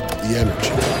 the energy,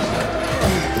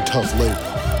 the tough labor.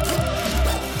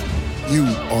 You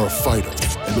are a fighter,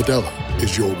 and Modelo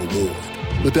is your reward.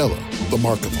 Modelo, the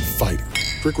mark of a fighter.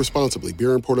 Drink responsibly.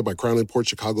 Beer imported by Crown Imports,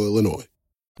 Chicago, Illinois.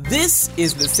 This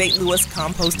is the St. Louis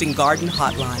Composting Garden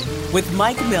Hotline with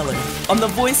Mike Miller on the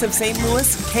voice of St.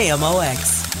 Louis,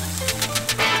 KMOX.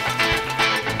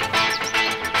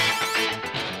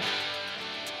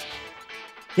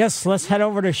 Yes, let's head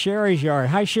over to Sherry's yard.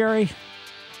 Hi, Sherry.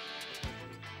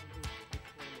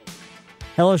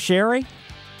 Hello, Sherry.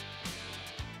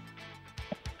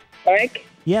 Mike?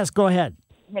 Yes, go ahead.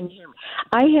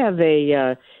 I have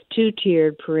a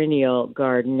two-tiered perennial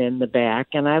garden in the back,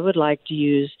 and I would like to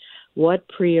use what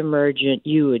pre-emergent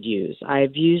you would use.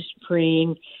 I've used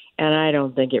preen, and I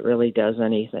don't think it really does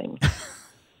anything.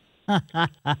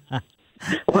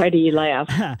 Why do you laugh?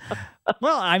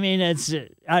 Well, I mean, it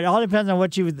all depends on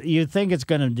what you think it's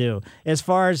going to do. As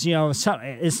far as,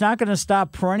 it's not going to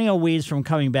stop perennial weeds from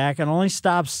coming back. It only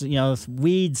stops,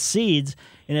 weed seeds.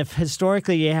 And if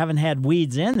historically you haven't had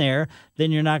weeds in there,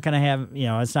 then you're not going to have,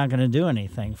 it's not going to do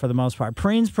anything for the most part.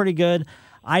 Preen's pretty good.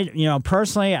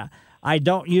 Personally, I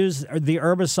don't use the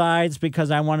herbicides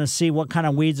because I want to see what kind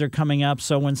of weeds are coming up.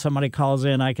 So when somebody calls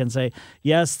in, I can say,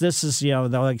 yes, this is,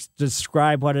 they'll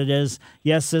describe what it is.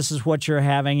 Yes, this is what you're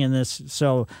having in this.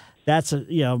 So that's,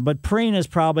 but preen is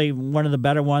probably one of the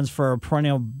better ones for a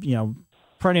perennial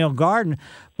garden.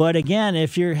 But again,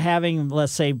 if you're having,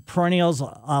 let's say, perennials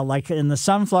like in the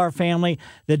sunflower family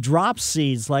that drop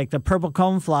seeds like the purple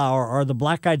coneflower or the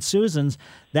black-eyed Susans,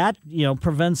 that,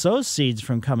 prevents those seeds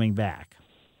from coming back.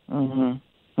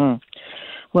 Mm-hmm.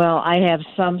 Well, I have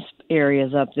some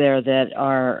areas up there that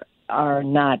are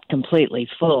not completely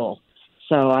full,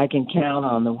 so I can count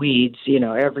on the weeds.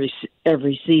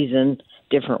 Every season,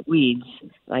 different weeds.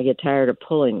 I get tired of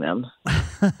pulling them.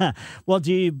 Well,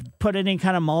 do you put any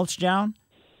kind of mulch down?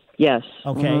 Yes.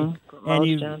 Okay. Mm-hmm.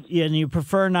 And you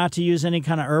prefer not to use any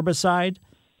kind of herbicide?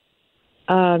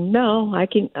 No,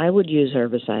 I would use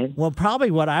herbicide. Well, probably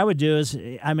what I would do is,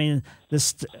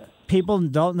 people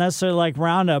don't necessarily like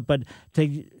Roundup, but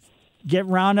to get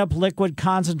Roundup liquid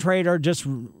concentrate or just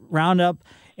Roundup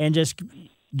and just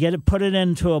put it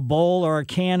into a bowl or a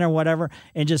can or whatever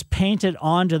and just paint it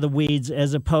onto the weeds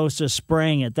as opposed to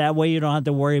spraying it. That way you don't have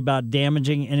to worry about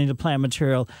damaging any of the plant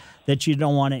material that you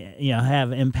don't want to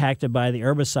have impacted by the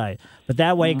herbicide. But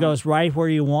that way it goes right where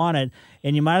you want it,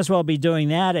 and you might as well be doing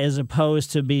that as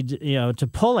opposed to to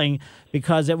pulling,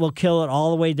 because it will kill it all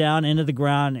the way down into the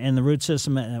ground and the root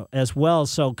system as well.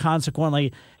 So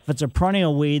consequently, if it's a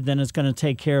perennial weed, then it's going to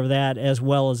take care of that as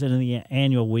well as any of the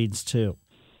annual weeds too.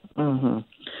 Mm-hmm.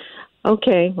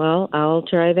 Okay, well, I'll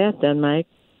try that then, Mike.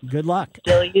 Good luck.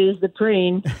 Still use the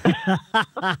preen.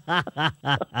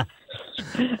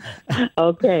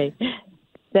 Okay.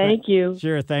 Thank you.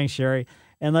 Sure. Thanks, Sherry.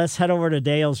 And let's head over to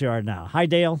Dale's yard now. Hi,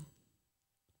 Dale.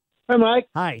 Hi, Mike.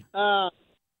 Hi.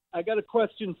 I got a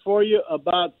question for you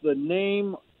about the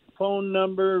name, phone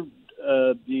number,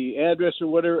 the address or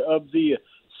whatever of the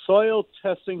soil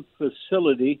testing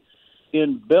facility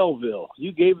in Belleville.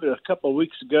 You gave it a couple of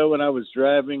weeks ago when I was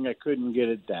driving. I couldn't get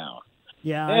it down.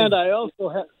 Yeah. And I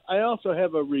also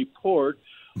have a report,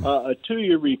 a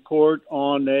 2-year report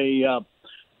on a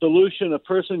solution a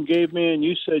person gave me, and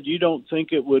you said you don't think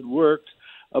it would work,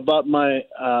 about my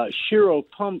Shiro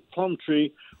plum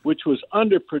tree, which was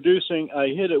underproducing. I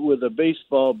hit it with a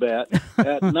baseball bat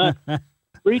at night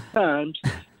 3 times,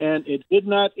 and it did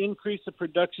not increase the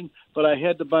production, but I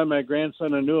had to buy my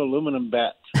grandson a new aluminum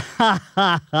bat.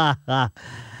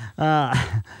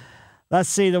 Let's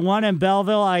see, the one in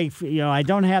Belleville, I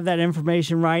don't have that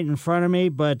information right in front of me,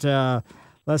 but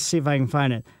let's see if I can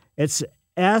find it. It's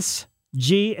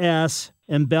SGS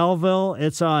in Belleville.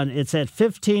 It's at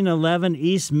 1511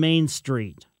 East Main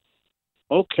Street.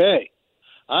 Okay.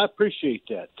 I appreciate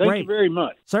that. Thank you very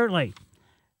much. Certainly.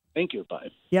 Thank you. Bye.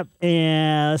 Yep.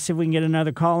 And let's see if we can get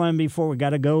another call in before we got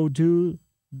to go to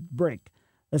break.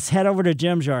 Let's head over to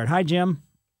Jim's yard. Hi, Jim.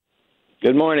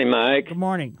 Good morning, Mike. Good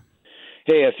morning.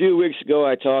 Hey, a few weeks ago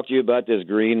I talked to you about this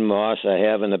green moss I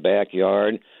have in the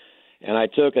backyard, and I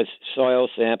took a soil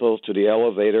sample to the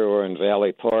elevator or in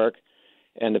Valley Park,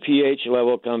 and the pH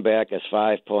level come back as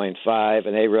 5.5,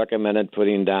 and they recommended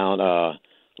putting down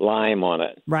lime on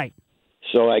it. Right.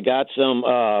 So I got some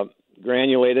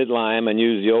granulated lime and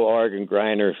used the old Oregon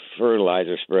grinder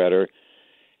fertilizer spreader,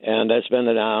 and that's been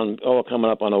down, coming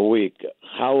up on a week.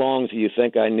 How long do you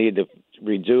think I need to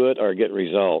redo it or get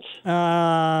results?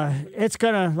 It's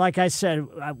going to, like I said,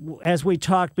 as we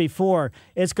talked before,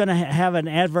 it's going to have an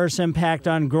adverse impact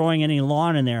on growing any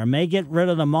lawn in there. It may get rid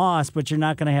of the moss, but you're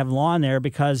not going to have lawn there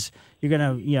because you're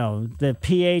going to, the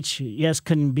pH, yes,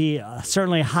 can be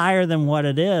certainly higher than what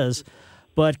it is,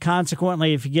 but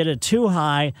consequently, if you get it too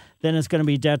high, then it's going to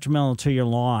be detrimental to your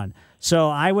lawn. So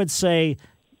I would say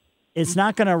it's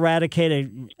not going to eradicate it,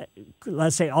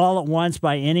 let's say, all at once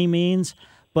by any means.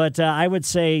 But I would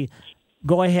say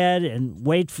go ahead and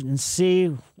wait and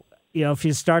see, if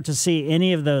you start to see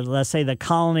any of the, let's say, the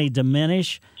colony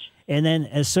diminish. And then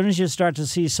as soon as you start to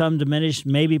see some diminish,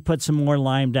 maybe put some more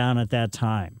lime down at that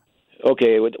time.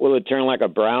 Okay, will it turn like a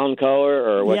brown color,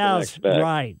 or what can I Yes, expect?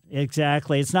 right,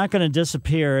 exactly. It's not going to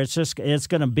disappear. It's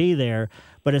going to be there,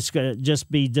 but it's going to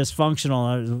just be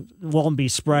dysfunctional. It won't be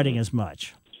spreading as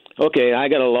much. Okay, I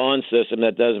got a lawn system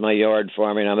that does my yard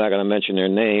for me, and I'm not going to mention their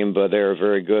name, but they're a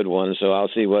very good one, so I'll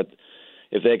see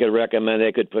if they could recommend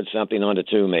they could put something on it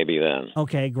too, maybe then.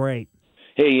 Okay, great.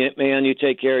 Hey, man, you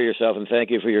take care of yourself, and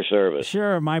thank you for your service.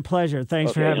 Sure, my pleasure.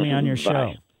 Thanks for having me on your show.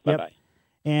 Bye. Yep. Bye-bye.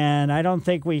 And I don't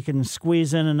think we can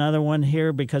squeeze in another one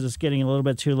here because it's getting a little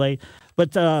bit too late.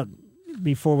 But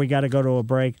before we got to go to a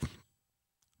break.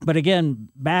 But again,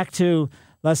 back to,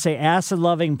 let's say,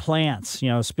 acid-loving plants.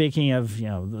 Speaking of,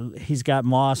 he's got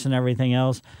moss and everything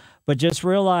else. But just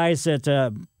realize that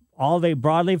all the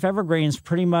broadleaf evergreens,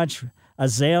 pretty much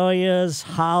azaleas,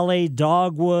 holly,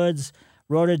 dogwoods,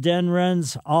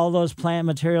 rhododendrons, all those plant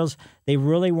materials, they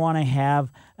really want to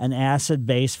have an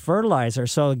acid-based fertilizer.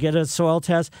 So get a soil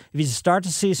test. If you start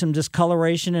to see some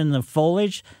discoloration in the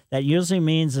foliage, that usually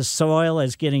means the soil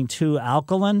is getting too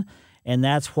alkaline, and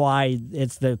that's why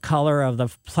it's the color of the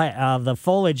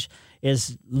foliage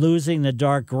is losing the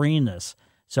dark greenness.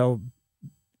 So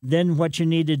then what you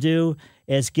need to do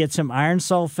is get some iron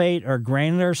sulfate or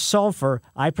granular sulfur.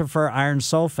 I prefer iron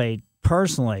sulfate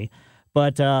personally,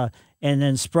 but and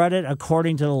then spread it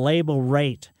according to the label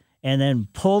rate, and then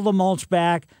pull the mulch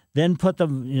back, then put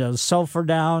the sulfur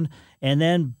down, and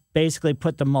then basically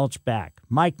put the mulch back.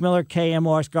 Mike Miller,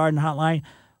 KMOX Garden Hotline.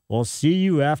 We'll see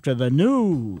you after the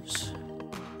news.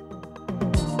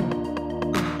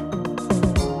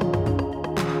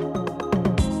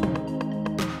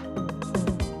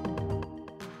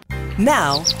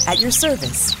 Now, at your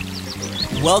service.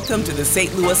 Welcome to the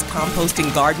St. Louis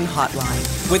Composting Garden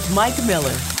Hotline with Mike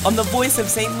Miller on the voice of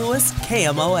St. Louis,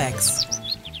 KMOX.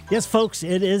 Yes, folks,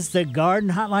 it is the Garden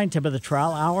Hotline Tip of the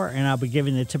Trowel Hour, and I'll be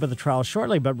giving the tip of the trowel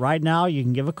shortly. But right now, you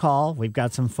can give a call. We've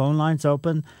got some phone lines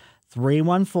open,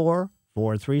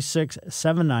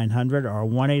 314-436-7900 or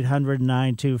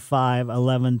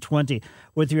 1-800-925-1120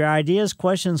 with your ideas,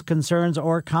 questions, concerns,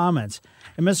 or comments.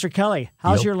 And Mr. Kelly,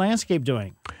 how's your landscape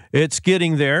doing? It's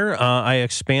getting there. I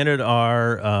expanded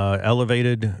our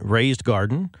elevated raised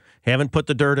garden. Haven't put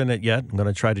the dirt in it yet. I'm going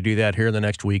to try to do that here in the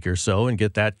next week or so and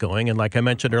get that going. And like I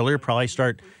mentioned earlier, probably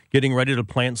start getting ready to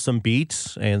plant some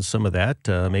beets and some of that,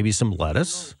 maybe some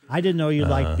lettuce. I didn't know you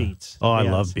liked beets. Oh, I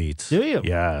love beets. Do you?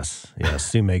 Yes.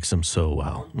 Sue makes them so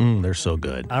well. They're so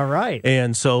good. All right.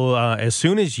 And so as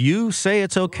soon as you say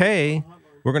it's okay,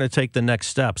 we're going to take the next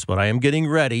steps. But I am getting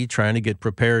ready, trying to get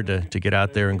prepared to get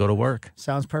out there and go to work.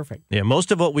 Sounds perfect. Yeah,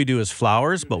 most of what we do is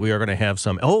flowers, but we are going to have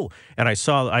some. Oh, and I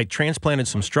transplanted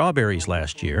some strawberries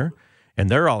last year, and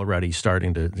they're already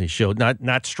starting to show,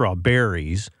 not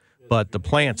strawberries, but the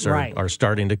plants are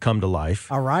starting to come to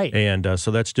life. All right. And so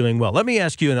that's doing well. Let me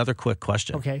ask you another quick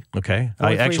question. Okay.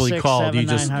 I actually called.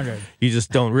 You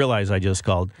just don't realize I just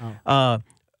called. Oh.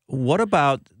 What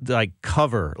about like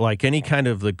cover, like any kind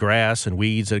of the grass and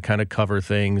weeds that kind of cover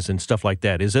things and stuff like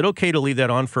that? Is it okay to leave that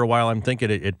on for a while? I'm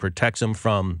thinking it protects them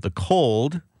from the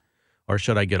cold, or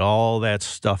should I get all that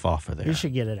stuff off of there? You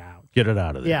should get it out. Get it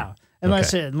out of there. Yeah.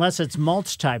 Unless it's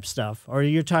mulch type stuff, or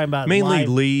you're talking about mainly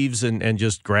leaves and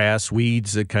just grass,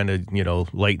 weeds that kind of,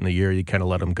 late in the year, you kind of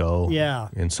let them go. Yeah.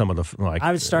 And some of the,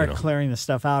 I would start clearing the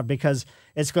stuff out because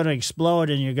it's going to explode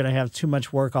and you're going to have too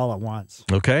much work all at once.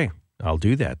 Okay. I'll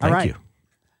do that. Thank you.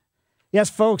 Yes,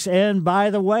 folks. And by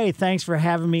the way, thanks for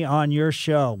having me on your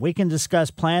show. We can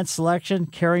discuss plant selection,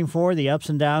 caring for the ups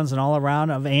and downs and all around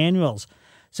of annuals.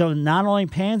 So not only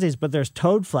pansies, but there's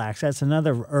toadflax. That's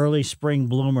another early spring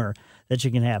bloomer that you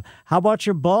can have. How about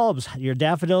your bulbs, your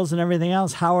daffodils and everything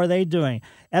else? How are they doing?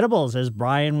 Edibles, as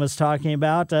Brian was talking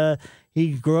about,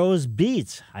 he grows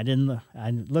beets. I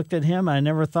looked at him. I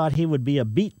never thought he would be a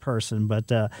beet person,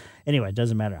 but anyway, it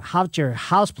doesn't matter. How about your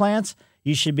houseplants?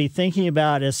 You should be thinking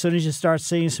about as soon as you start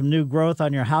seeing some new growth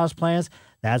on your houseplants,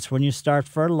 that's when you start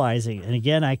fertilizing. And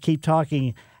again, I keep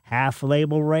talking half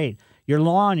label rate. Your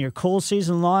lawn, your cool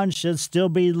season lawn should still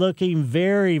be looking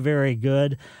very, very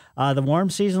good. The warm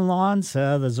season lawns,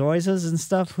 the zoysias and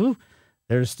stuff,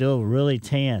 they're still really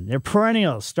tan. They're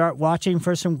perennials. Start watching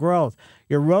for some growth.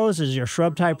 Your roses, your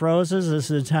shrub-type roses,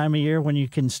 this is the time of year when you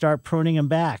can start pruning them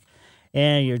back.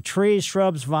 And your trees,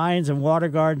 shrubs, vines, and water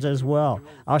gardens as well.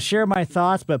 I'll share my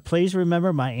thoughts, but please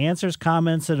remember my answers,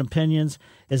 comments, and opinions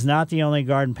is not the only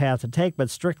garden path to take, but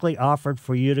strictly offered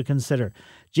for you to consider.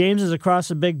 James is across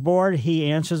the big board.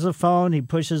 He answers the phone. He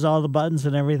pushes all the buttons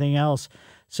and everything else.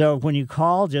 So when you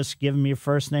call, just give him your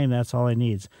first name. That's all he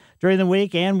needs. During the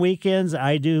week and weekends,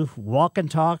 I do walk and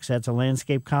talks. That's a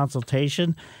landscape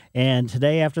consultation. And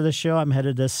today after the show, I'm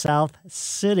headed to South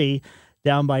City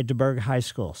down by DeBerg High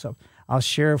School. So I'll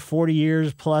share 40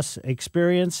 years plus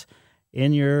experience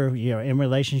in in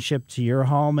relationship to your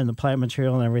home and the plant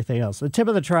material and everything else. The tip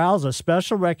of the trowel is a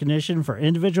special recognition for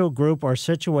individual, group, or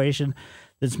situation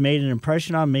that's made an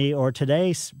impression on me, or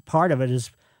today's part of it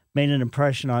has made an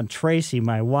impression on Tracy,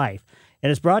 my wife.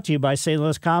 And it's brought to you by St.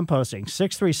 Louis Composting,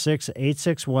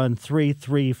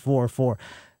 636-861-3344.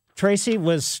 Tracy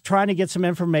was trying to get some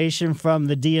information from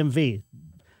the DMV,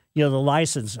 the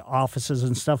license offices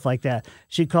and stuff like that.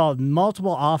 She called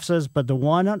multiple offices, but the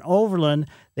one on Overland,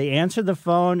 they answered the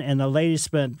phone, and the lady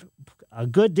spent a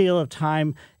good deal of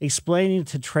time explaining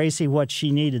to Tracy what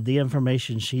she needed, the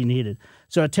information she needed.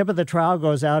 So a tip of the trowel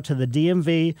goes out to the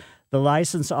DMV, the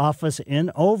license office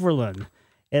in Overland.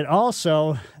 And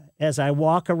also, as I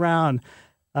walk around,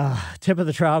 tip of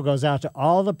the trowel goes out to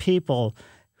all the people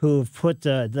who've put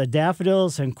the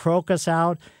daffodils and crocus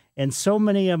out, and so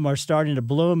many of them are starting to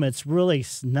bloom. It's really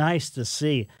nice to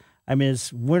see. I mean,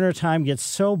 wintertime gets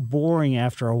so boring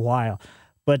after a while.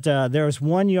 But there was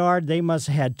one yard, they must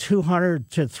have had 200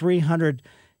 to 300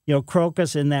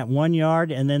 crocus in that one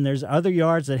yard, and then there's other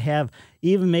yards that have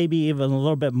maybe even a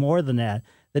little bit more than that.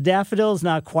 The daffodils,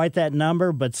 not quite that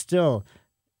number, but still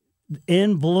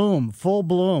in bloom, full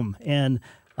bloom. And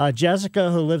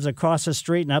Jessica, who lives across the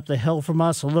street and up the hill from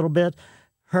us a little bit,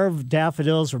 her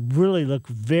daffodils really look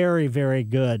very, very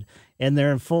good, and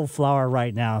they're in full flower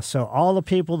right now. So all the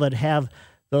people that have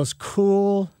those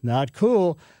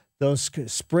those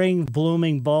spring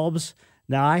blooming bulbs,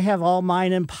 now I have all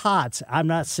mine in pots. I'm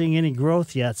not seeing any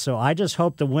growth yet, so I just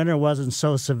hope the winter wasn't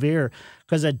so severe,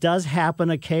 because it does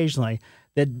happen occasionally.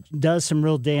 That does some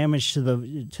real damage to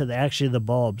the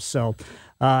bulbs. So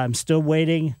I'm still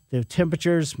waiting. The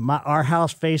temperatures, our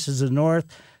house faces the north,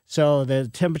 so the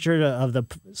temperature of the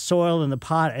soil in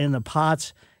the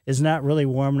pots is not really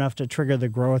warm enough to trigger the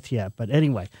growth yet. But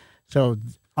anyway, so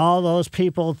all those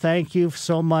people, thank you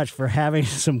so much for having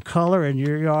some color in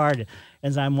your yard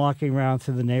as I'm walking around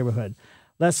through the neighborhood.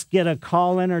 Let's get a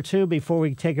call in or two before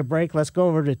we take a break. Let's go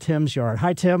over to Tim's yard.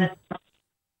 Hi, Tim.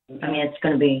 It's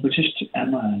going to be. Which is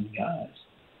guys.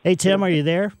 Hey, Tim, are you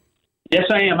there? Yes,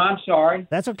 I am. I'm sorry.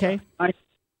 That's okay. I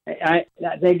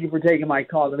thank you for taking my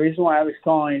call. The reason why I was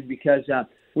calling is because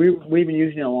we've been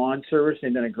using a lawn service.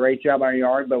 They've done a great job on our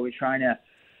yard, but we're trying to.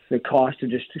 The cost have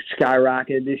just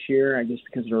skyrocketed this year, I guess,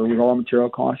 because of the raw material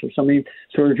costs or something.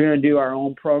 So we're going to do our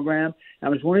own program. I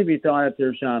was wondering if you thought if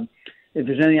there's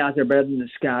anything out there better than the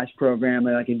Scotts program,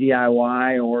 like a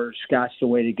DIY, or Scotts the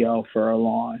way to go for our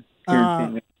lawn.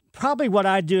 Probably what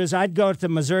I'd do is I'd go to the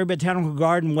Missouri Botanical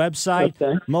Garden website,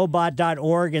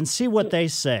 mobot.org, and see what they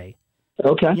say.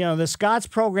 Okay. The Scotts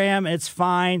program, it's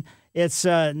fine. It's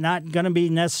not going to be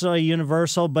necessarily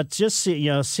universal, but just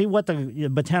see what the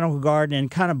Botanical Garden, and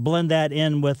kind of blend that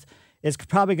in with. It's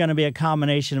probably going to be a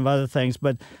combination of other things,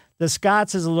 but the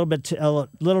Scotts is a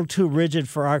little too rigid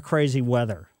for our crazy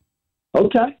weather.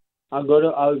 Okay. I'll go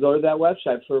to that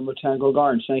website for Botanical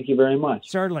Gardens. Thank you very much.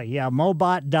 Certainly, yeah,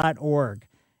 mobot.org.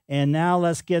 And now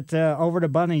let's get over to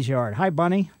Bunny's yard. Hi,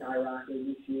 Bunny.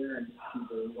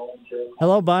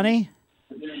 Hello, Bunny.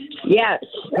 Yes.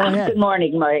 Go ahead. Good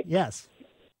morning, Mike. Yes.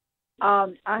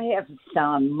 I have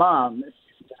some mums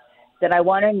that I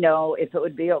want to know if it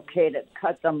would be okay to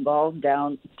cut them both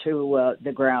down to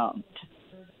the ground.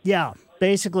 Yeah,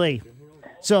 basically.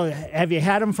 So have you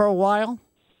had them for a while?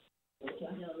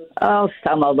 Oh,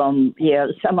 some of them, yeah.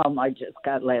 Some of them I just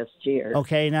got last year.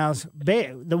 Okay, now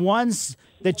the ones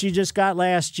that you just got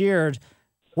last year,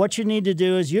 what you need to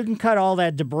do is you can cut all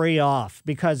that debris off,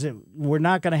 because we're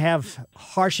not going to have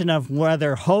harsh enough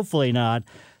weather, hopefully not,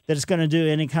 that it's going to do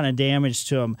any kind of damage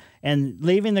to them. And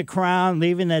leaving the crown,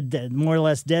 leaving that more or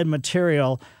less dead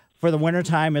material for the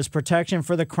wintertime is protection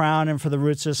for the crown and for the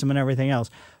root system and everything else.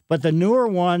 But the newer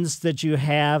ones that you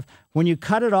have, when you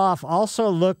cut it off, also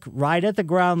look right at the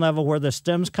ground level where the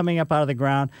stem's coming up out of the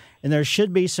ground, and there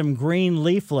should be some green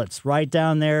leaflets right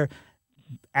down there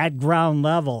at ground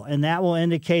level, and that will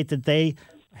indicate that they,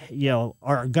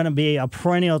 are going to be a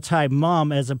perennial type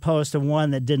mum as opposed to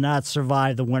one that did not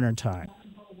survive the wintertime.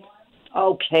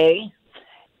 Okay.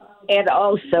 And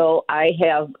also, I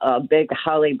have a big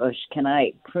holly bush. Can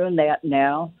I prune that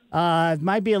now? It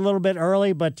might be a little bit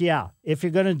early, but yeah, if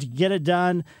you're going to get it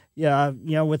done,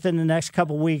 within the next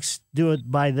couple of weeks, do it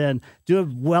by then. Do it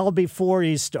well before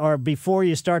you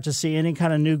start to see any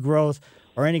kind of new growth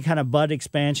or any kind of bud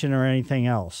expansion or anything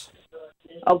else.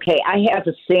 Okay, I have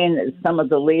seen that some of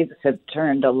the leaves have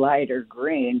turned a lighter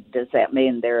green. Does that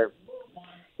mean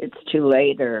it's too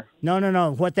late, or?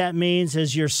 No. What that means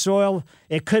is your soil,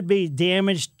 it could be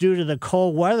damaged due to the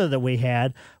cold weather that we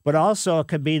had, but also it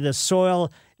could be the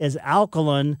soil is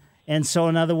alkaline And so,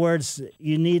 in other words,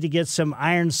 you need to get some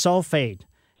iron sulfate.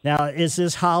 Now, is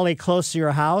this holly close to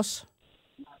your house?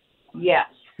 Yes.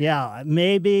 Yeah,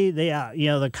 maybe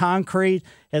the concrete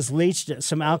has leached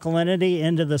some alkalinity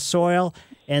into the soil,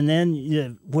 and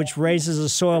then which raises the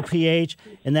soil pH,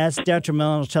 and that's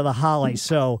detrimental to the holly.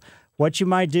 So what you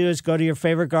might do is go to your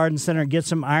favorite garden center, get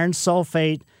some iron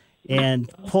sulfate, and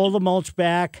pull the mulch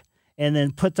back, and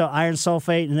then put the iron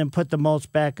sulfate, and then put the mulch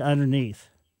back underneath.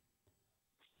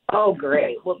 Oh,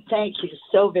 great. Well, thank you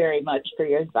so very much for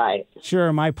your advice.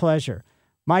 Sure, my pleasure.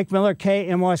 Mike Miller,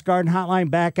 KMOX Garden Hotline,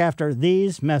 back after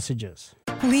these messages.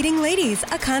 Leading Ladies,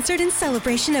 a concert in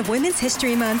celebration of Women's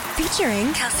History Month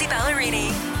featuring Kelsey Ballerini,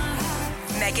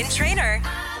 Meghan Trainor,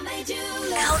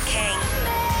 Elle King,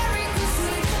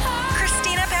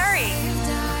 Christina Perri.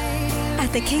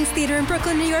 At the King's Theater in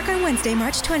Brooklyn, New York on Wednesday,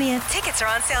 March 20th. Tickets are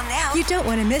on sale now. You don't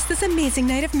want to miss this amazing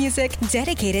night of music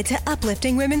dedicated to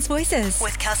uplifting women's voices.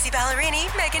 With Kelsey Ballerini,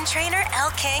 Meghan Trainor, Elle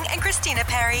King, and Christina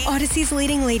Perri. Odyssey's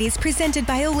Leading Ladies, presented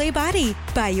by Olay Body.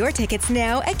 Buy your tickets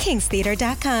now at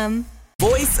kingstheater.com.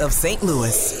 Voice of St.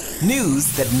 Louis.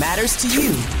 News that matters to you.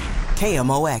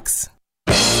 KMOX.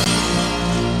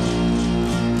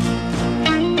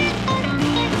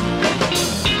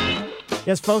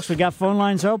 Yes, folks, we got phone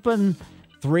lines open.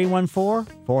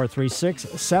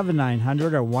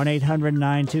 314-436-7900 or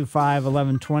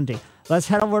 1-800-925-1120. Let's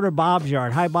head over to Bob's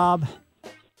yard. Hi, Bob.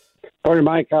 Morning,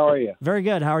 Mike. How are you? Very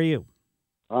good. How are you?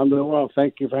 I'm doing well.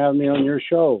 Thank you for having me on your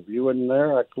show. If you wasn't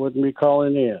there, I wouldn't be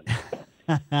calling in.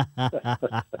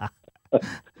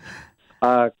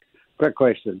 Quick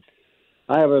question.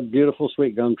 I have a beautiful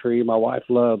sweet gum tree my wife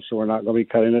loves, so we're not going to be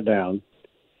cutting it down.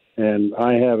 And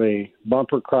I have a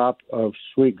bumper crop of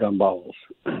sweet gum balls.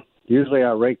 Usually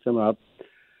I rake them up.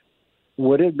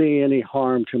 Would it be any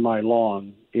harm to my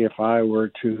lawn if I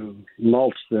were to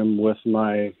mulch them with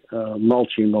my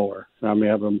mulching mower? I mean,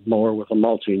 I have a mower with a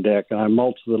mulching deck, and I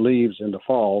mulch the leaves in the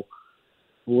fall.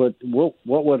 What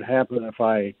would happen if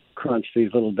I crunched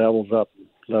these little devils up,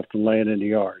 left them laying in the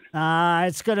yard?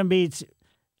 It's going to be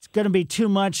too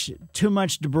much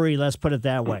debris. Let's put it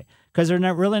that way, because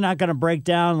they're really not going to break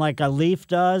down like a leaf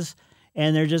does,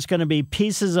 and they're just going to be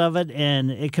pieces of it,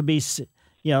 and it could be,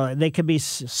 they could be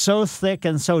so thick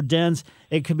and so dense,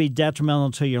 it could be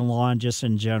detrimental to your lawn just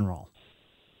in general.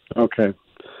 Okay.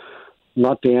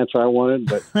 Not the answer I wanted,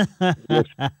 but if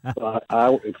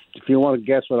you want to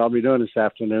guess what I'll be doing this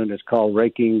afternoon, it's called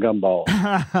raking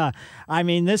gumballs. I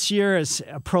mean, this year is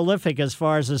prolific as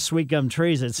far as the sweet gum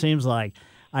trees, it seems like.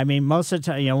 I mean, most of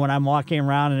the time, when I'm walking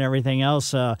around and everything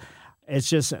else, it's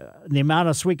just the amount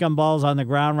of sweet gum balls on the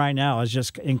ground right now is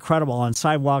just incredible on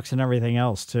sidewalks and everything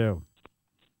else, too.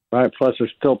 Right, plus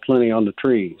there's still plenty on the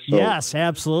trees. So yes,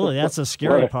 absolutely. That's the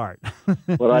scary part.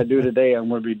 What I do today, I'm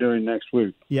going to be doing next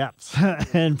week. Yep,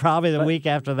 and probably the week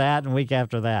after that and week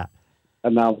after that.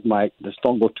 And now, Mike, just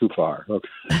don't go too far. Okay.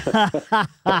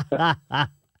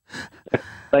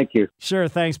 Thank you. Sure,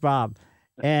 thanks, Bob.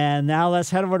 And now let's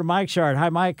head over to Mike's yard. Hi,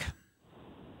 Mike.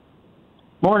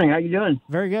 Morning. How you doing?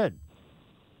 Very good.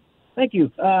 Thank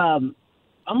you. I'm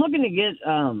looking to get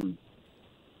some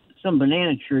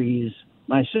banana trees.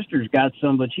 My sister's got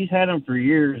some, but she's had them for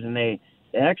years, and they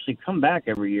actually come back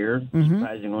every year,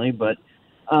 surprisingly. But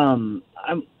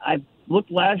I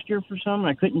looked last year for some, and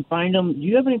I couldn't find them. Do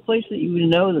you have any place that you would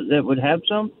know that would have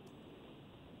some?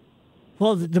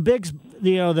 Well,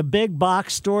 the big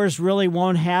box stores really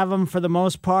won't have them for the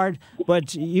most part,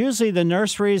 but usually the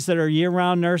nurseries that are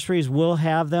year-round nurseries will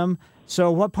have them.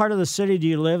 So what part of the city do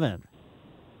you live in?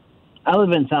 I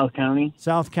live in South County.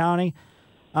 South County?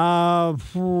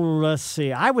 Let's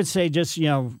see. I would say just,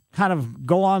 kind of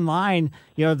go online,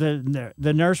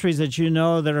 the nurseries that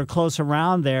that are close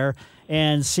around there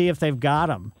and see if they've got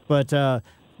them. But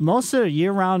most of the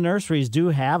year-round nurseries do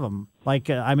have them. Like,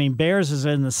 Bears is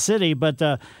in the city, but,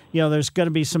 there's going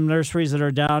to be some nurseries that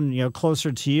are down,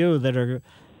 closer to you that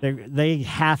they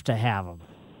have to have them.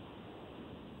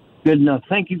 Good enough.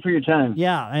 Thank you for your time.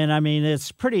 Yeah, and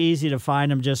it's pretty easy to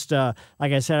find them. Just like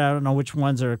I said, I don't know which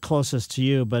ones are closest to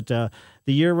you, but the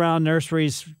year-round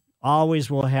nurseries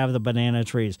always will have the banana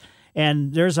trees.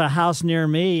 And there's a house near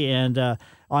me and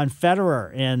on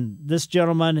Federer, and this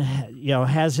gentleman,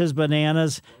 has his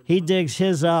bananas. He digs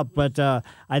his up, but I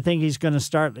think he's going to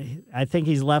start. I think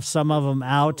he's left some of them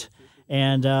out,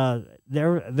 and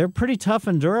they're pretty tough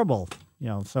and durable.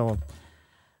 So.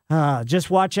 Just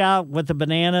watch out with the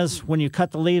bananas. When you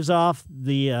cut the leaves off,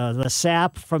 the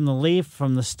sap from the leaf,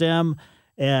 from the stem,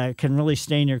 can really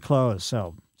stain your clothes.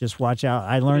 So just watch out.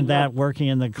 I learned that working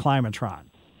in the Climatron.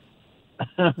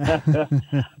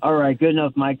 All right. Good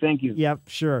enough, Mike. Thank you. Yep,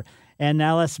 sure. And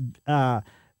now let's,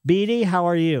 Beatty, how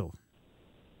are you?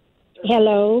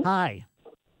 Hello. Hi.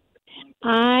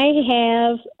 I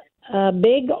have a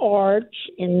big arch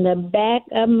in the back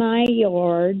of my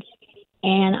yard,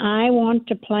 and I want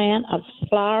to plant a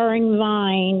flowering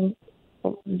vine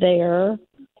there,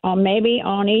 or maybe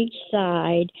on each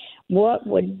side. What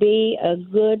would be a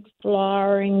good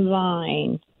flowering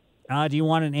vine? Do you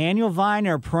want an annual vine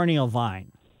or a perennial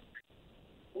vine?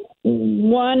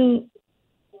 What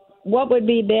would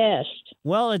be best?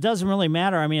 Well, it doesn't really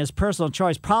matter. I mean, it's personal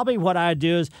choice. Probably what I'd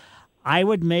do is I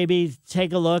would maybe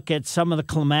take a look at some of the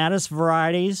clematis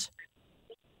varieties.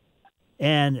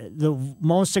 And the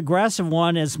most aggressive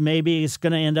one is maybe it's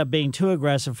going to end up being too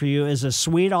aggressive for you is a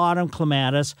sweet autumn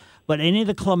clematis. But any of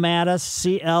the clematis,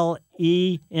 CLEMATIS,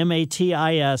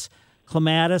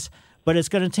 clematis, but it's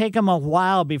going to take them a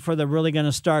while before they're really going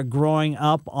to start growing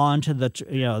up onto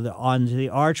onto the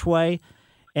archway.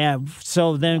 And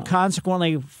so then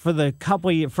consequently for the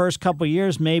first couple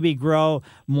years, maybe grow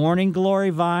morning glory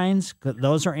vines.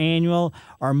 Those are annual,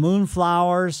 or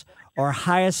moonflowers, or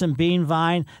hyacinth bean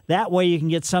vine. That way you can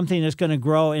get something that's going to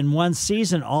grow in one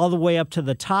season all the way up to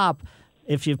the top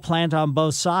if you plant on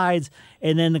both sides.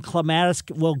 And then the clematis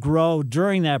will grow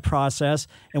during that process.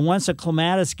 And once the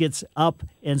clematis gets up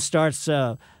and starts,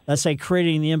 let's say,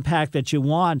 creating the impact that you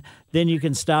want, then you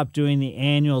can stop doing the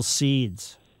annual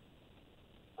seeds.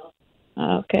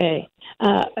 Okay.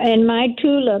 And my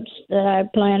tulips that I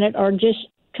planted are just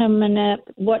coming up.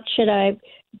 What should I,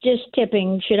 just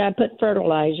tipping, should I put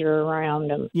fertilizer around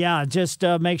them? Yeah, just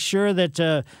make sure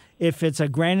that if it's a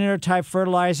granular type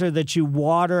fertilizer that you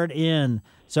water it in.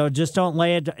 So just don't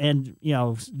lay it, and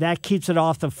that keeps it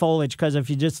off the foliage, because if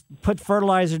you just put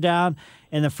fertilizer down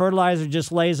and the fertilizer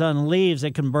just lays on the leaves,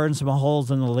 it can burn some holes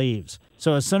in the leaves.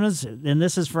 So as soon as, and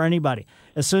this is for anybody,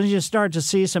 as soon as you start to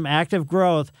see some active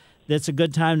growth, that's a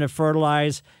good time to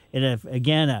fertilize. And if,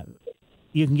 again,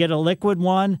 you can get a liquid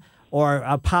one or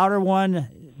a powder one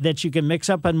that you can mix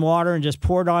up in water and just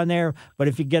pour it on there. But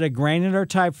if you get a granular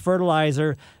type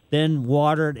fertilizer, then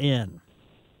water it in.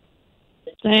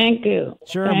 Thank you.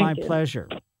 Sure, Thank my you. pleasure.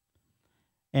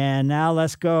 And now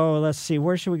let's go. Let's see.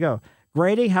 Where should we go?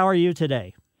 Grady, how are you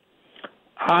today?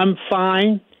 I'm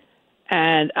fine,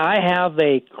 and I have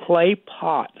a clay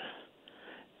pot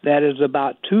that is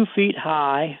about 2 feet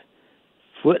high,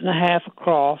 1.5 feet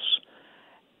across,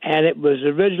 and it was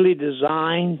originally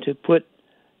designed to put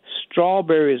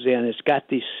strawberries in. It's got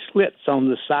these slits on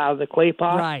the side of the clay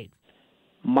pot. Right.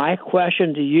 My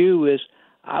question to you is,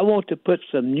 I want to put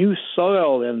some new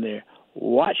soil in there.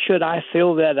 What should I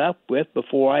fill that up with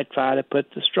before I try to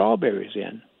put the strawberries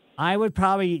in? I would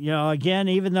probably, again,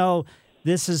 even though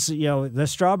this is, the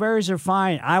strawberries are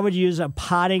fine, I would use a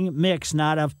potting mix,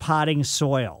 not a potting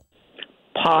soil.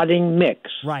 Potting mix.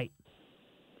 Right.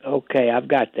 Okay, I've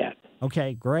got that.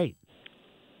 Okay, great.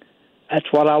 That's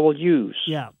what I will use.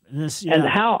 Yeah. And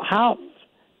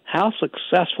how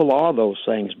successful are those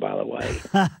things, by the way?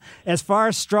 As far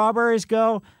as strawberries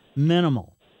go,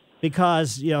 minimal.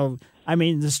 Because,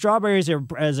 the strawberries are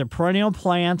as a perennial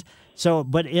plant. So,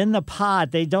 but in the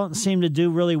pot, they don't seem to do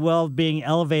really well being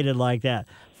elevated like that.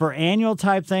 For annual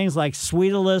type things like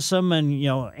sweet alyssum and,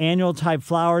 annual type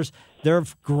flowers, they're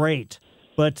great.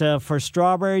 But for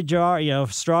strawberry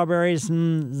strawberries, it's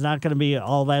not going to be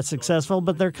all that successful,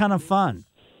 but they're kind of fun.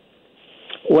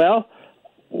 Well,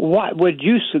 what would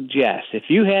you suggest? If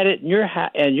you had it in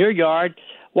your yard,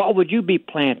 what would you be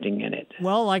planting in it?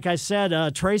 Well, like I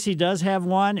said, Tracy does have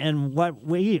one, and what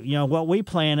we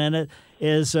plant in it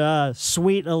is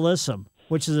sweet alyssum,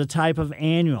 which is a type of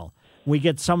annual. We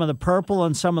get some of the purple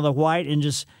and some of the white, and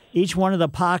just each one of the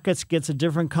pockets gets a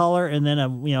different color, and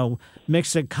then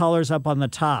mix the colors up on the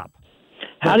top.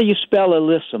 How do you spell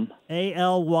alyssum?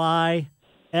 ALYSSUM.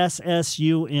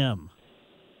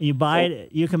 You buy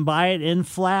it. You can buy it in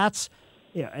flats,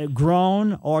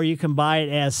 grown, or you can buy it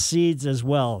as seeds as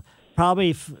well.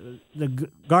 Probably the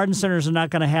garden centers are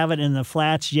not going to have it in the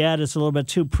flats yet. It's a little bit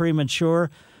too premature.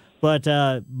 But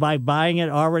by buying it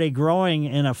already growing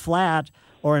in a flat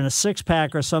or in a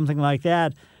 6-pack or something like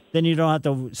that, then you don't have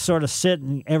to sort of sit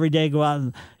and every day go out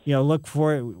and look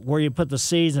for it where you put the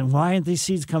seeds and why aren't these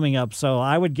seeds coming up. So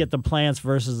I would get the plants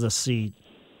versus the seed.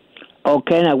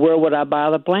 Okay, now where would I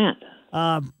buy the plant?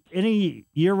 Any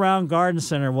year-round garden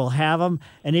center will have them,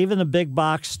 and even the big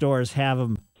box stores have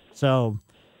them. So,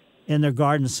 in their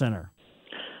garden center.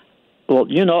 Well,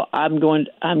 I'm going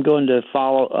to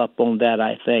follow up on that,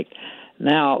 I think.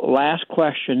 Now, last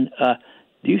question: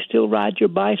 do you still ride your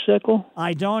bicycle?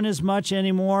 I don't as much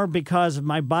anymore because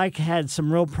my bike had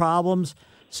some real problems,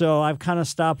 so I've kind of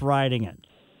stopped riding it.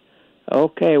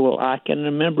 Okay, well, I can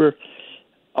remember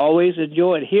always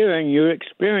enjoyed hearing your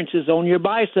experiences on your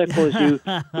bicycle as you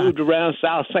moved around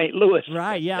South St. Louis.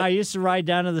 Right, yeah. I used to ride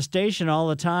down to the station all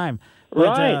the time.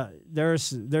 But, Right.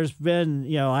 There's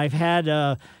been, I've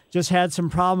had just had some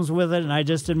problems with it, and I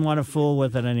just didn't want to fool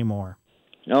with it anymore.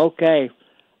 Okay.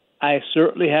 I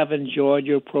certainly have enjoyed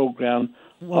your program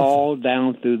all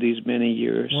down through these many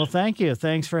years. Well, thank you.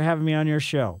 Thanks for having me on your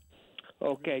show.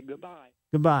 Okay, goodbye.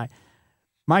 Goodbye.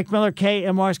 Mike Miller,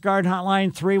 KMOX Garden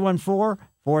Hotline,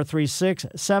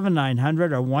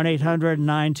 314-436-7900 or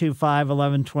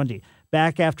 1-800-925-1120.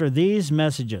 Back after these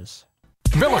messages.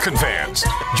 Milliken fans,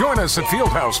 join us at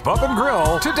Fieldhouse Pub and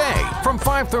Grill today from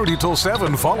 5:30 till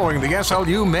 7 following the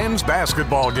SLU men's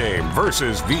basketball game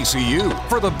versus VCU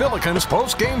for the Billikens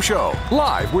post-game show.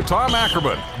 Live with Tom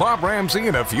Ackerman, Bob Ramsey,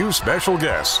 and a few special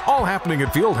guests. All happening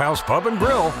at Fieldhouse Pub and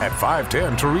Grill at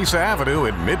 510 Teresa Avenue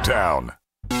in Midtown.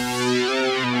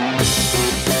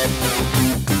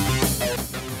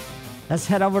 Let's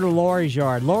head over to Lori's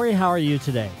yard. Lori, how are you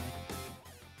today?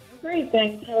 Great,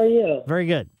 thanks. How are you? Very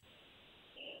good.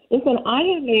 Listen, I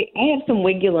have some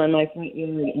wigula in my front yard,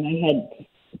 and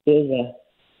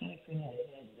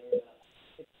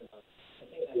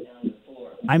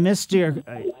I missed your.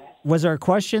 Was there a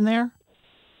question there?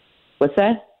 What's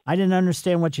that? I didn't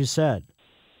understand what you said.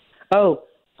 Oh,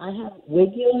 I have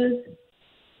wigulas.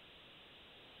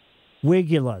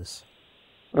 Wigulas.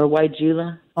 Or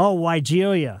Weigela. Oh,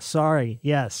 Weigelia. Sorry.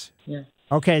 Yes. Yeah.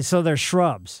 Okay, so they're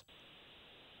shrubs.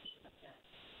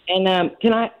 And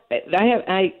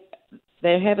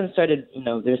they haven't started, I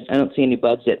don't see any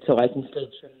buds yet, so I can still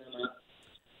trim them up.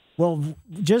 Well,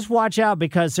 just watch out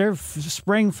because they're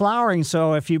spring flowering.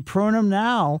 So if you prune them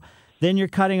now, then you're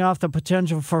cutting off the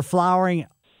potential for flowering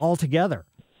altogether.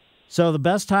 So the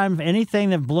best time, anything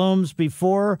that blooms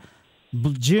before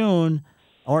June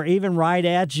or even right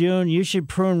at June, you should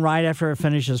prune right after it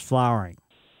finishes flowering.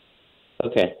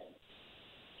 Okay.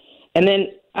 And then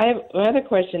my other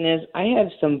question is, I have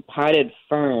some potted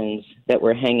ferns that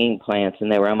were hanging plants,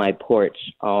 and they were on my porch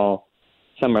all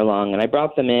summer long, and I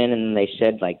brought them in, and they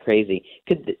shed like crazy.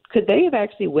 Could they have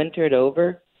actually wintered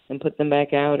over and put them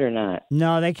back out or not?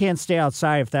 No, they can't stay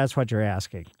outside if that's what you're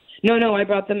asking. No, I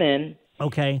brought them in.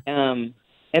 Okay. And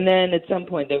then at some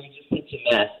point they were just such a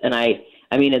mess, and I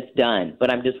mean, it's done, but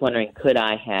I'm just wondering, could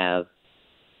I have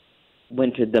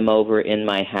wintered them over in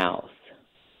my house?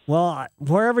 Well,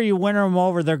 wherever you winter them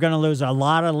over, they're going to lose a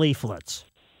lot of leaflets.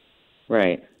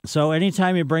 Right. So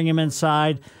anytime you bring them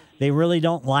inside, they really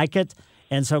don't like it.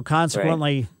 And so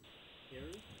consequently,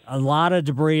 a lot of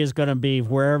debris is going to be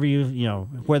wherever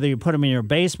whether you put them in your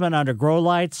basement under grow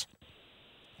lights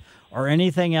or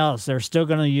anything else, they're still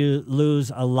going to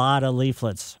lose a lot of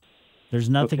leaflets. There's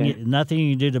nothing you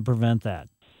can do to prevent that.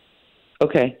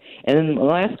 Okay. And then the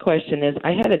last question is,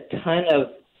 I had a ton of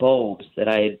bulbs that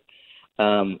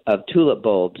of tulip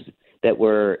bulbs that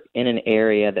were in an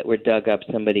area that were dug up,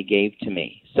 somebody gave to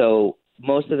me. So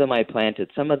most of them I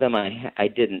planted. Some of them I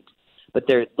didn't. But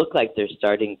they look like they're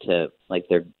starting to, like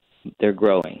they're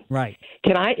growing. Right.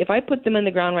 If I put them in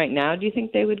the ground right now, do you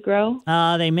think they would grow?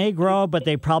 They may grow, but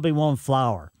they probably won't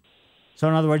flower. So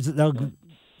in other words,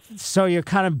 so you're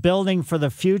kind of building for the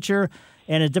future,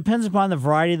 and it depends upon the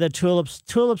variety of the tulips.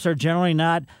 Tulips are generally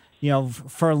not,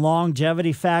 for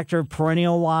longevity factor,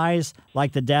 perennial-wise,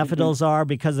 like the daffodils are,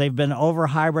 because they've been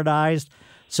over-hybridized.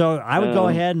 So I would go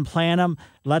ahead and plant them,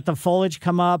 let the foliage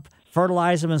come up,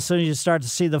 fertilize them as soon as you start to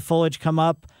see the foliage come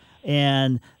up,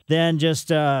 and then just,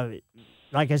 like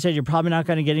I said, you're probably not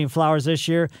going to get any flowers this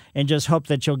year, and just hope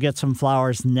that you'll get some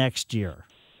flowers next year.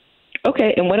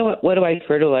 Okay, and what do I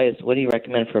fertilize? What do you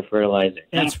recommend for fertilizer?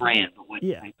 Not brand, but what?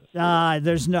 Yeah,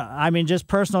 just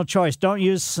personal choice. Don't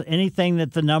use anything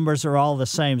that the numbers are all the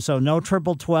same. So no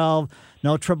 12-12,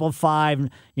 no 555.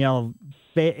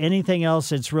 Anything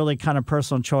else, it's really kind of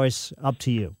personal choice, up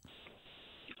to you.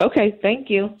 Okay,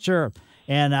 thank you. Sure.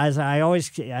 And as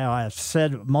I've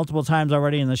said multiple times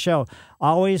already in the show,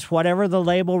 always whatever the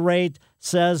label rate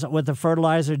says with the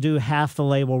fertilizer, do half the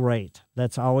label rate.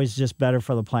 That's always just better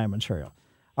for the plant material.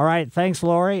 All right, thanks,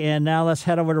 Lori. And now let's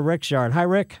head over to Rick's yard. Hi,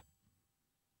 Rick.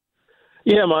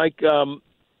 Yeah, Mike.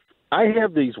 I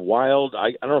have these wild,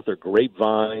 I don't know if they're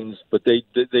grapevines, but they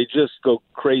just go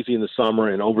crazy in the summer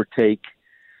and overtake,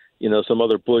 some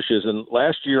other bushes. And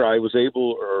last year I was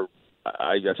able,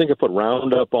 I think I put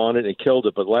Roundup on it and killed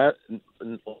it, but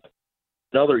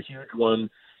another huge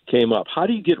one came up. How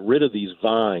do you get rid of these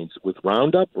vines? With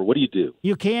Roundup, or what do you do?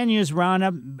 You can use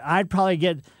Roundup. I'd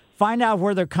probably find out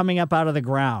where they're coming up out of the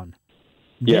ground.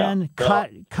 Yeah. Then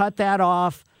cut that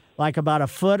off like about a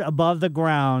foot above the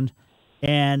ground,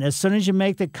 And as soon as you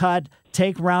make the cut,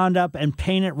 take Roundup and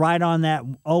paint it right on that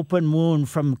open wound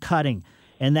from cutting.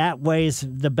 And that way is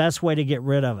the best way to get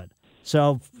rid of it.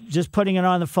 So just putting it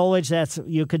on the foliage,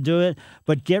 you could do it.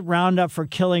 But get Roundup for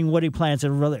killing woody plants.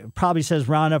 It probably says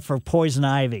Roundup for poison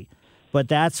ivy. But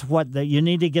that's you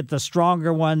need to get the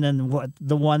stronger one than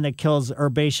the one that kills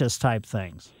herbaceous type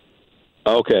things.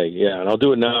 Okay, yeah, and I'll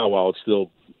do it now while it's still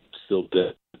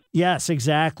dead. Yes,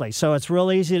 exactly. So it's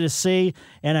real easy to see,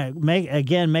 and make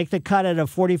the cut at a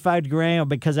 45-degree angle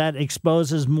because that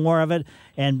exposes more of it,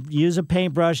 and use a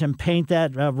paintbrush and paint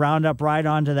that Roundup right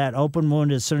onto that open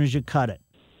wound as soon as you cut it.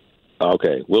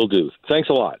 Okay, will do. Thanks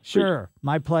a lot. Sure,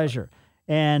 my pleasure.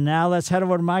 And now let's head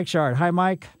over to Mike's yard. Hi,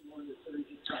 Mike.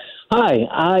 Hi,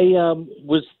 I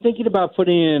was thinking about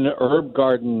putting in an herb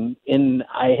garden, and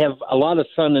I have a lot of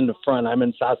sun in the front. I'm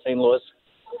in South St. Louis.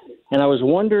 And I was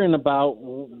wondering about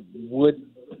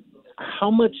how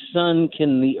much sun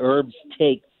can the herbs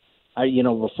take,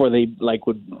 before they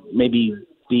would maybe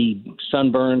be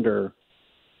sunburned or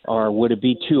would it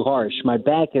be too harsh? My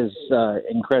back is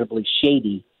incredibly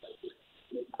shady,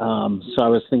 so I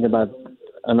was thinking about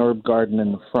an herb garden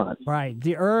in the front. Right.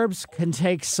 The herbs can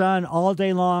take sun all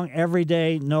day long, every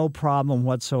day, no problem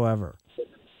whatsoever.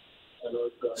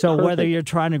 So Perfect. Whether you're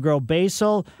trying to grow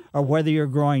basil or whether you're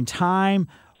growing thyme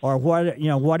or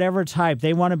whatever type,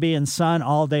 they want to be in sun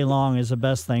all day long is the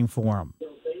best thing for them.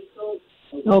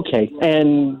 Okay,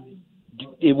 and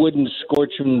it wouldn't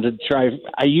scorch them to try.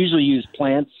 I usually use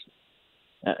plants,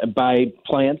 buy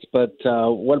plants, but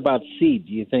what about seed?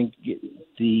 Do you think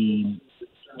the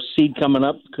seed coming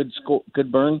up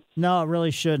could burn? No, it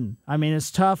really shouldn't. I mean,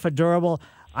 it's tough and durable.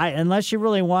 Unless you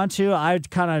really want to, I'd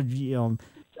kind of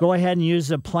go ahead and use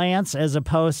the plants as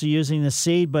opposed to using the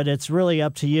seed, but it's really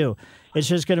up to you. It's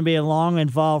just going to be a long,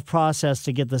 involved process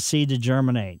to get the seed to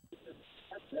germinate.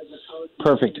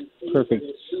 Perfect.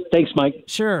 Thanks, Mike.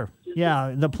 Sure.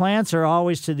 Yeah, the plants are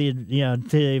always to the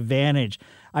to the advantage.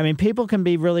 I mean, people can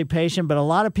be really patient, but a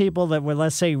lot of people that were,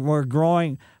 let's say,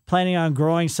 planning on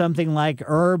growing something like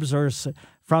herbs or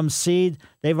from seed,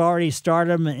 they've already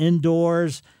started them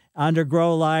indoors under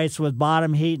grow lights with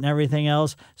bottom heat and everything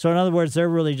else. So in other words, they're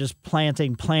really just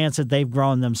planting plants that they've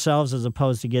grown themselves as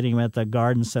opposed to getting them at the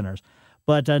garden centers.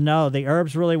 But no, the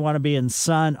herbs really want to be in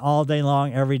sun all day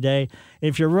long, every day.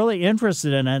 If you're really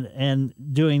interested in it and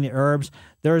doing the herbs,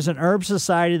 there's an herb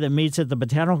society that meets at the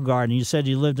Botanical Garden. You said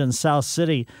you lived in South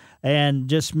City, and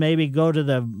just maybe go to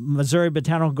the Missouri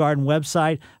Botanical Garden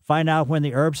website, find out when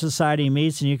the Herb Society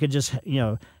meets, and you could just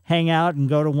hang out and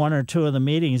go to one or two of the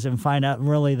meetings and find out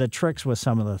really the tricks with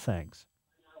some of the things.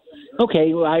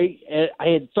 Okay, well, I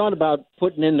had thought about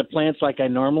putting in the plants like I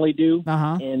normally do,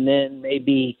 and then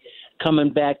maybe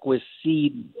coming back with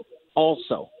seed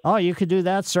also. Oh, you could do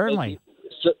that, certainly.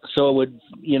 So it would,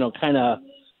 kind of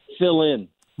fill in.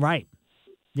 Right.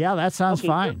 Yeah, that sounds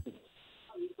fine. Perfect.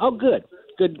 Oh, good.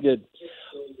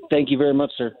 Thank you very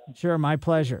much, sir. Sure, my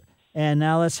pleasure. And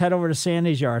now let's head over to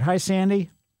Sandy's yard. Hi, Sandy.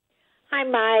 Hi,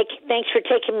 Mike. Thanks for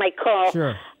taking my call.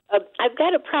 Sure. I've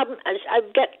got a problem.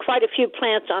 I've got quite a few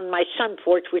plants on my sun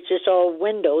porch, which is all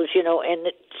windows, and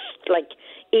it's like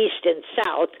east and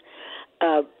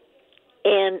south.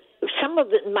 And some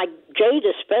of it, my jade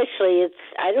especially,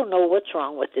 I don't know what's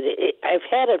wrong with it. I've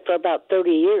had it for about 30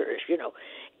 years,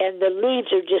 and the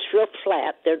leaves are just real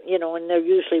flat. They're, and they're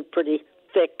usually pretty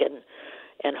thick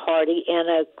and hardy. And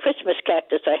a Christmas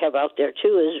cactus I have out there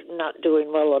too is not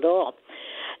doing well at all.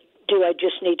 Do I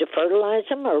just need to fertilize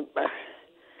them, or?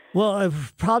 Well, it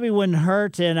probably wouldn't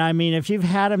hurt. And I mean, if you've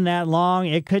had them that long,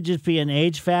 it could just be an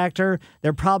age factor.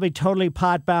 They're probably totally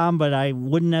pot bound, but I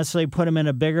wouldn't necessarily put them in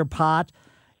a bigger pot.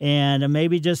 And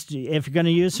maybe just, if you're going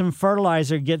to use some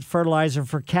fertilizer, get fertilizer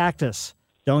for cactus.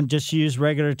 Don't just use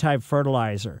regular type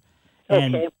fertilizer.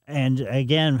 Okay. And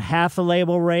again, half the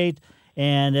label rate.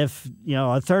 And if, a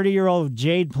 30-year-old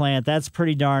jade plant, that's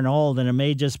pretty darn old. And it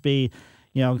may just be,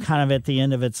 kind of at the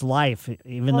end of its life,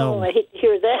 even though. I hate to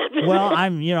hear that. Well,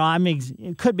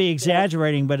 it could be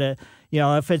exaggerating, but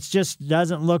if it just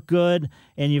doesn't look good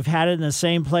and you've had it in the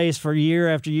same place for year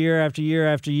after year after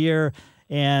year after year,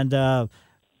 and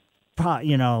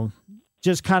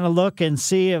just kind of look and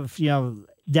see if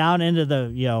down into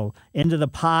the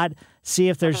pot, see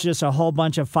if there's just a whole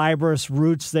bunch of fibrous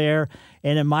roots there,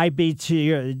 and it might be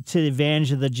to the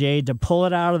advantage of the jade to pull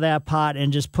it out of that pot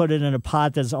and just put it in a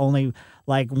pot that's only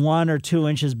like 1 or 2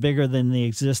 inches bigger than the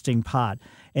existing pot.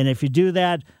 And if you do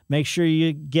that, make sure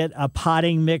you get a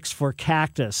potting mix for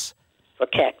cactus. For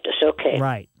cactus, okay.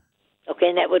 Right. Okay,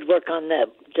 and that would work on the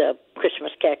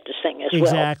Christmas cactus thing as well.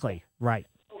 Exactly, right.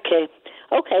 Okay,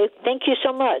 thank you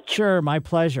so much. Sure, my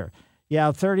pleasure.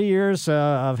 Yeah, 30 years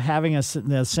of having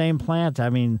the same plant. I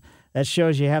mean, that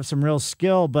shows you have some real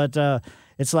skill, but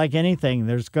it's like anything.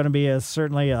 There's going to be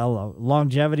certainly a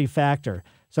longevity factor.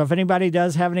 So if anybody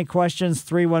does have any questions,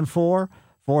 314-436-7900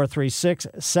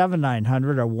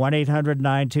 or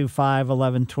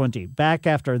 1-800-925-1120. Back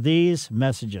after these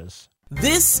messages.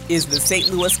 This is the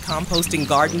St. Louis Composting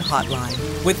Garden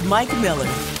Hotline with Mike Miller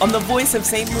on the Voice of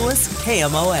St. Louis,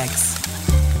 KMOX.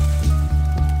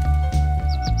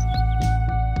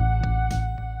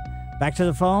 Back to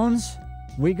the phones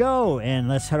we go, and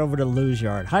let's head over to Lou's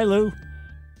yard. Hi, Lou.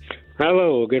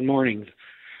 Hello, good morning.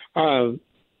 I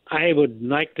would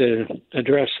like to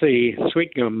address the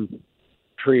sweet gum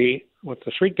tree with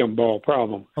the sweet gum ball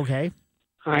problem. Okay.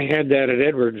 I had that at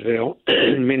Edwardsville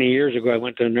many years ago. I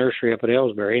went to a nursery up at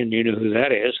Ellsbury, and you know who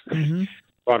that is. Mm-hmm.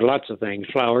 Bought lots of things,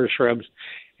 flowers, shrubs.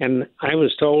 And I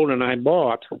was told, and I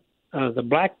bought the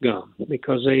black gum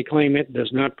because they claim it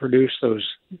does not produce those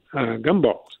gum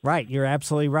balls. Right. You're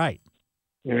absolutely right.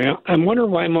 Yeah. I'm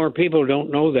wondering why more people don't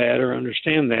know that or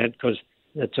understand that, because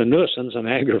it's a nuisance and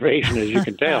aggravation, as you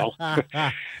can tell. But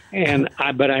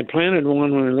I planted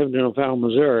one when I lived in O'Fallon,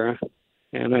 Missouri,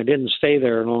 and I didn't stay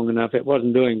there long enough. It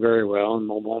wasn't doing very well, and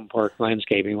Mobile Home Park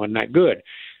landscaping wasn't that good.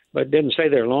 But didn't stay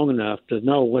there long enough to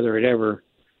know whether it ever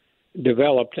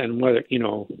developed and whether,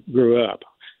 grew up.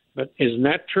 But isn't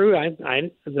that true? And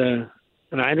I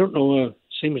don't know, it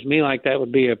seems to me like that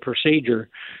would be a procedure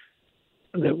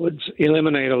that would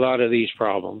eliminate a lot of these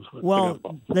problems. Well,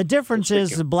 the difference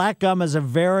is the black gum is a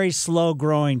very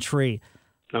slow-growing tree.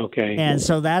 Okay. And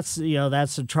so that's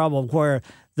the trouble, where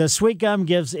the sweet gum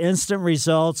gives instant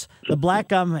results. The black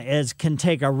gum can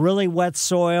take a really wet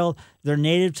soil. They're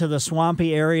native to the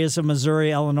swampy areas of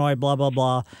Missouri, Illinois, blah, blah,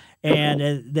 blah. And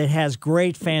it has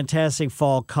great, fantastic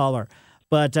fall color.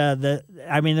 But,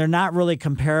 they're not really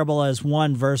comparable as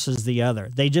one versus the other.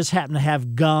 They just happen to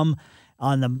have gum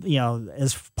on the,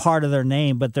 as part of their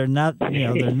name, but they're not,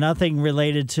 they're nothing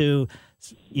related to,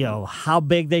 how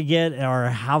big they get or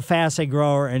how fast they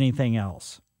grow or anything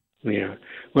else. Yeah.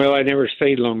 Well, I never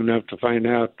stayed long enough to find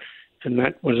out, and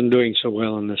that wasn't doing so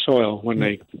well in the soil when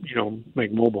they,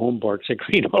 make mobile home parks. They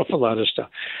clean off a lot of stuff.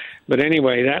 But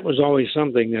anyway, that was always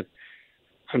something that,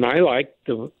 and I liked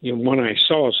the one I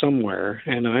saw somewhere,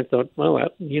 and I thought, well,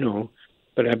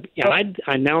 but I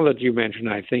now that you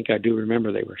mentioned, I think I do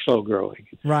remember they were slow growing.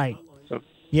 Right. So,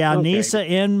 yeah, okay. Nyssa,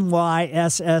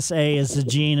 Nyssa, is the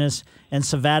genus, and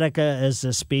Savatica is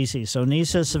the species. So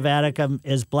Nyssa savatica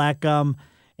is black gum,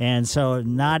 and so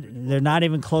they're not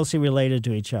even closely related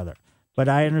to each other. But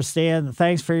I understand.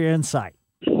 Thanks for your insight.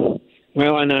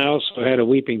 Well, and I also had a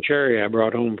weeping cherry I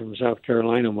brought home from South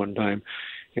Carolina one time.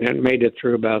 And it made it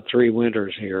through about 3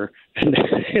 winters here, and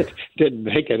it didn't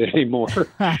make it anymore.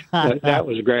 That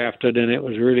was grafted, and it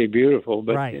was really beautiful,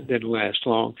 but It didn't last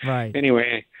long. Right.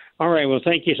 Anyway, all right, well,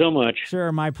 thank you so much.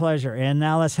 Sure, my pleasure. And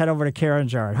now let's head over to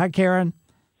Karen's yard. Hi, Karen.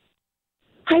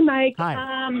 Hi, Mike. Hi.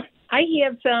 I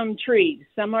have some trees.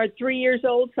 Some are 3 years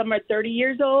old, some are 30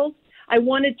 years old. I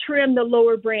want to trim the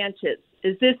lower branches.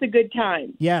 Is this a good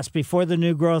time? Yes, before the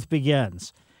new growth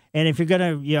begins. And if you're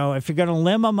gonna,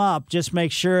 limb them up, just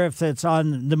make sure if it's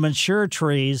on the mature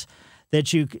trees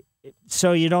that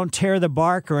so you don't tear the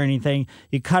bark or anything,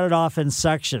 you cut it off in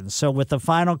sections. So with the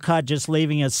final cut, just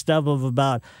leaving a stub of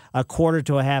about 1/4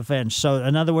 to 1/2 inch. So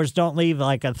in other words, don't leave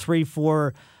like a 3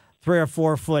 or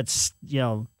 4 foot,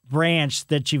 branch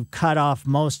that you've cut off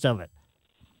most of it.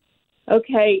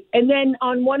 Okay, and then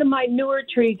on one of my newer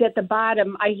trees at the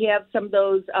bottom, I have some of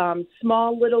those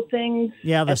small little things.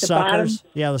 Yeah, the at the suckers.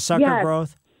 bottom. Yeah, the sucker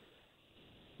growth.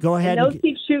 Go ahead. And those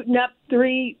keep shooting up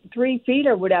 3 feet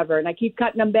or whatever, and I keep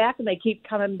cutting them back, and they keep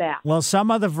coming back. Well,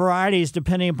 some of the varieties,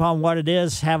 depending upon what it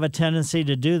is, have a tendency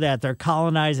to do that. They're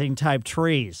colonizing type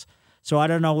trees. So I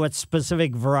don't know what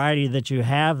specific variety that you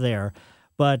have there,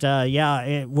 but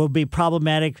it will be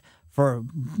problematic for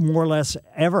more or less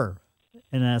ever.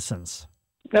 In essence.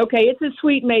 Okay, it's a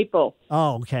sweet maple.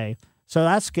 Oh, okay. So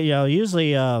that's,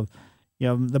 usually,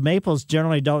 the maples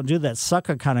generally don't do that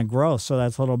sucker kind of growth, so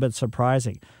that's a little bit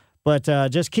surprising. But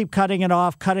just keep cutting it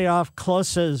off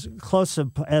close as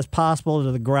possible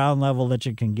to the ground level that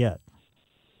you can get.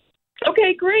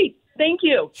 Okay, great. Thank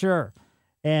you. Sure.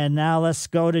 And now let's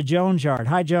go to Joan's yard.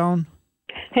 Hi, Joan.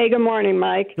 Hey, good morning,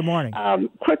 Mike. Good morning.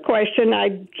 Quick question.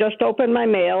 I just opened my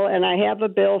mail, and I have a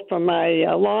bill from my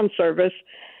lawn service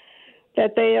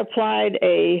that they applied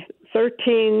a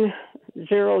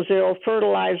 1300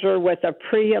 fertilizer with a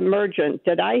pre-emergent.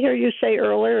 Did I hear you say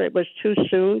earlier it was too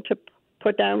soon to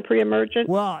put down pre-emergent?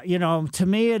 Well, to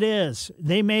me it is.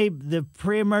 The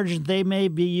pre-emergent they may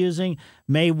be using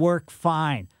may work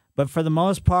fine. but for the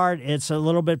most part, it's a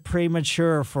little bit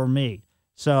premature for me.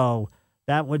 So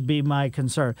that would be my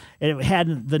concern. It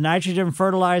had the nitrogen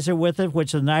fertilizer with it,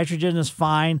 which the nitrogen is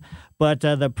fine, but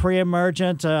the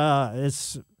pre-emergent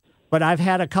is. But I've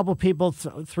had a couple people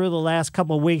through the last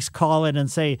couple of weeks call in and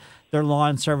say their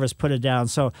lawn service put it down.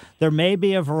 So there may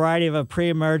be a variety of a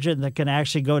pre-emergent that can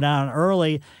actually go down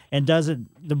early and doesn't.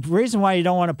 The reason why you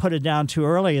don't want to put it down too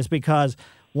early is because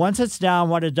once it's down,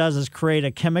 what it does is create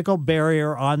a chemical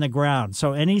barrier on the ground.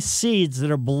 So any seeds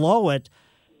that are below it,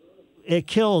 it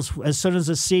kills as soon as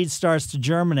the seed starts to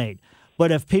germinate.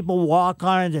 But if people walk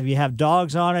on it, if you have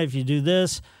dogs on it, if you do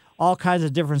this, all kinds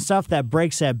of different stuff, that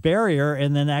breaks that barrier,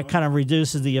 and then that kind of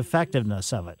reduces the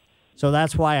effectiveness of it. So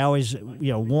that's why I always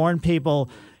warn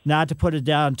people not to put it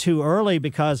down too early,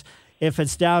 because if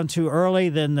it's down too early,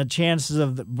 then the chances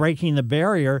of breaking the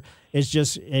barrier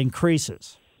just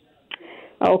increases.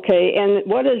 Okay, and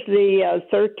what is the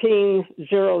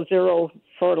 1300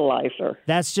 fertilizer?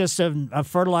 That's just a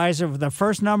fertilizer. The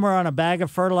first number on a bag of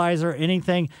fertilizer,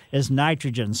 anything, is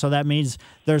nitrogen. So that means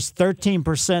there's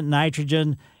 13%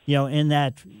 nitrogen, in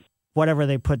that whatever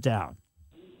they put down.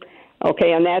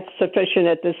 Okay, and that's sufficient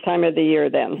at this time of the year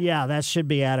then? Yeah, that should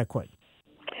be adequate.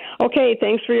 Okay,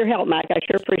 thanks for your help, Mike. I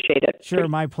sure appreciate it. Sure,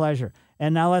 my pleasure.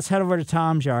 And now let's head over to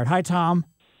Tom's yard. Hi, Tom.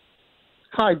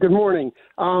 Hi, good morning.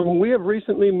 We have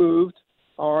recently moved.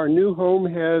 Our new home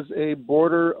has a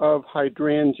border of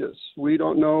hydrangeas. We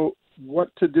don't know what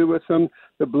to do with them.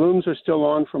 The blooms are still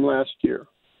on from last year.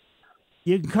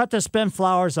 You can cut the spent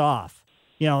flowers off.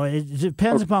 It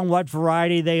depends upon what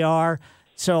variety they are.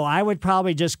 So I would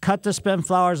probably just cut the spent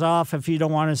flowers off if you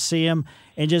don't want to see them,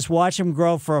 and just watch them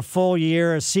grow for a full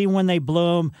year, see when they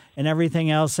bloom and everything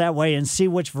else that way, and see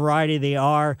which variety they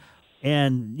are.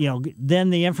 And, then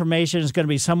the information is going to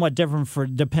be somewhat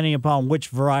different depending upon which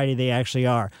variety they actually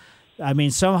are. I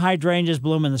mean, some hydrangeas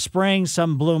bloom in the spring,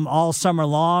 some bloom all summer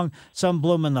long, some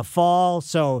bloom in the fall.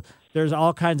 So there's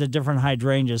all kinds of different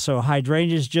hydrangeas. So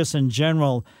hydrangeas just in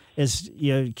general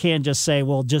you can't just say,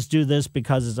 well, just do this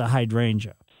because it's a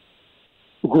hydrangea.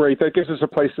 Great. That gives us a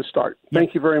place to start.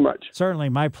 Thank you very much. Certainly.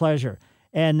 My pleasure.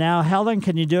 And now, Helen,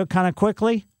 can you do it kind of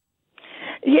quickly?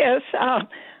 Yes. I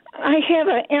have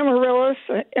an amaryllis,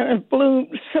 and it bloomed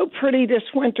so pretty this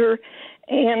winter,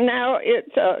 and now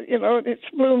it's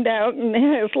bloomed out and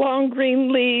it has long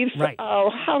green leaves. Right.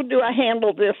 How do I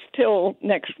handle this till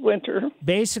next winter?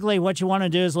 Basically, what you want to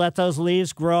do is let those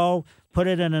leaves grow, put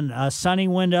it in a sunny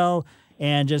window,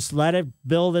 and just let it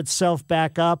build itself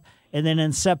back up. And then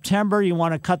in September, you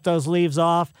want to cut those leaves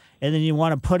off, and then you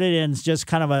want to put it in just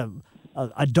kind of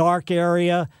a dark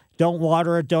area. Don't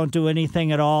water it. Don't do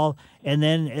anything at all. And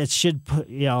then it should,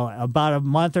 about a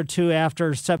month or two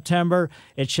after September,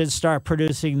 it should start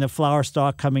producing the flower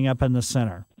stalk coming up in the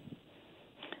center.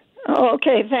 Oh,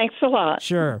 okay. Thanks a lot.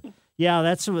 Sure. Yeah,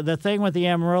 that's the thing with the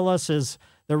amaryllis is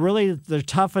they're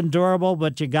tough and durable,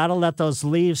 but you got to let those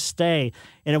leaves stay.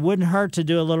 And it wouldn't hurt to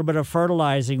do a little bit of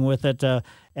fertilizing with it at,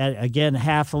 again,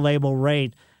 half the label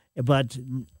rate. But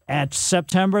at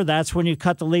September, that's when you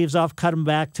cut the leaves off, cut them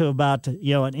back to about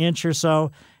an inch or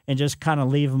so, and just kind of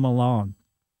leave them alone.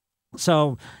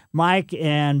 So Mike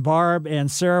and Barb and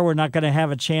Sarah, we're not going to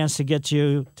have a chance to get to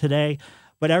you today,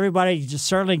 but everybody just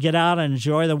certainly get out and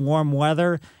enjoy the warm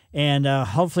weather, and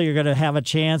hopefully you're going to have a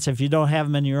chance, if you don't have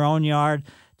them in your own yard,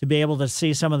 to be able to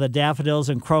see some of the daffodils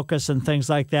and crocus and things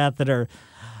like that are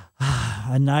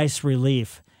a nice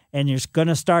relief. And you're going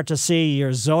to start to see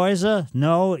your zoysia.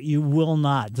 No, you will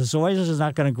not. The zoysia is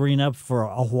not going to green up for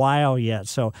a while yet.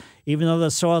 So even though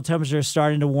the soil temperature is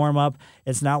starting to warm up,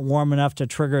 it's not warm enough to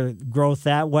trigger growth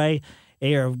that way.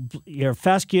 Your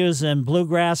fescues and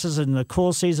bluegrasses and the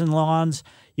cool season lawns,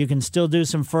 you can still do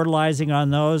some fertilizing on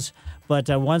those. But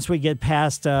once we get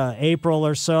past April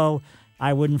or so,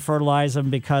 I wouldn't fertilize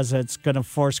them because it's going to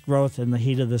force growth in the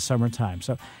heat of the summertime.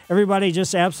 So everybody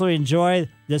just absolutely enjoy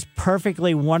this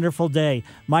perfectly wonderful day.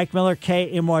 Mike Miller,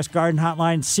 KMOS Garden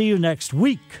Hotline. See you next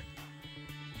week.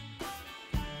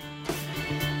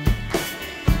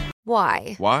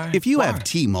 Why? If you have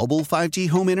T-Mobile 5G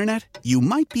home internet, you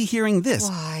might be hearing this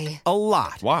a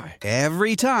lot. Why?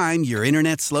 Every time your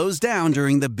internet slows down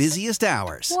during the busiest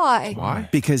hours. Why?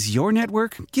 Because your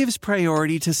network gives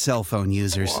priority to cell phone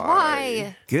users.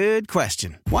 Why? Good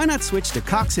question. Why not switch to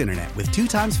Cox Internet with 2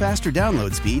 times faster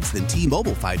download speeds than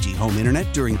T-Mobile 5G home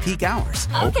internet during peak hours?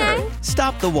 Okay.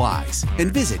 Stop the whys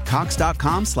and visit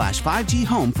cox.com/5G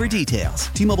home for details.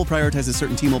 T-Mobile prioritizes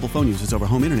certain T-Mobile phone users over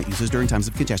home internet users during times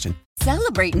of congestion.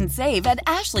 Celebrate and save at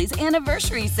Ashley's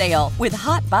Anniversary Sale. With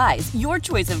Hot Buys, your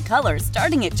choice of colors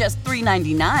starting at just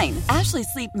 $3.99. Ashley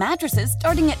Sleep mattresses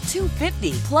starting at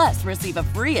 $2.50. Plus, receive a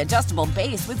free adjustable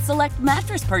base with select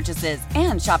mattress purchases.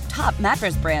 And shop top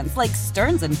mattress brands like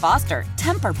Stearns & Foster,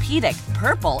 Tempur-Pedic,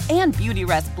 Purple, and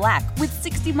Beautyrest Black with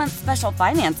 60-month special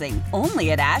financing.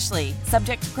 Only at Ashley.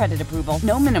 Subject to credit approval.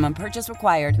 No minimum purchase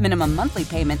required. Minimum monthly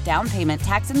payment, down payment,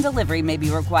 tax, and delivery may be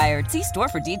required. See store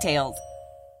for details.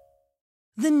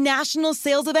 The national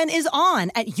sales event is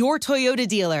on at your Toyota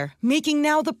dealer, making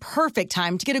now the perfect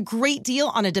time to get a great deal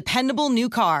on a dependable new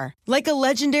car. Like a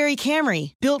legendary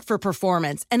Camry, built for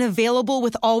performance and available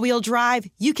with all-wheel drive,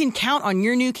 you can count on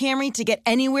your new Camry to get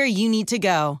anywhere you need to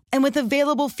go. And with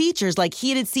available features like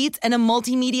heated seats and a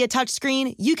multimedia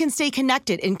touchscreen, you can stay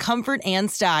connected in comfort and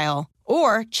style.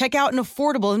 Or check out an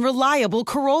affordable and reliable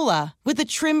Corolla with a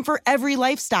trim for every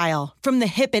lifestyle, from the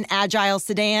hip and agile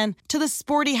sedan to the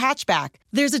sporty hatchback.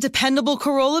 There's a dependable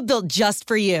Corolla built just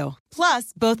for you.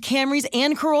 Plus, both Camrys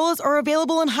and Corollas are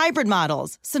available in hybrid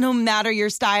models, so no matter your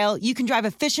style, you can drive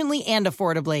efficiently and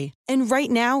affordably. And right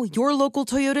now, your local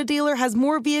Toyota dealer has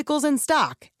more vehicles in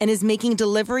stock and is making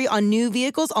delivery on new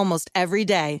vehicles almost every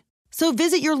day. So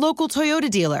visit your local Toyota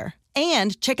dealer.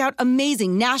 And check out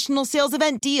amazing national sales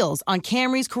event deals on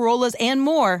Camrys, Corollas, and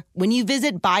more when you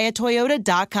visit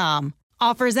buyatoyota.com.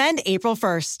 Offers end April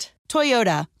 1st.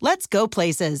 Toyota, let's go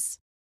places.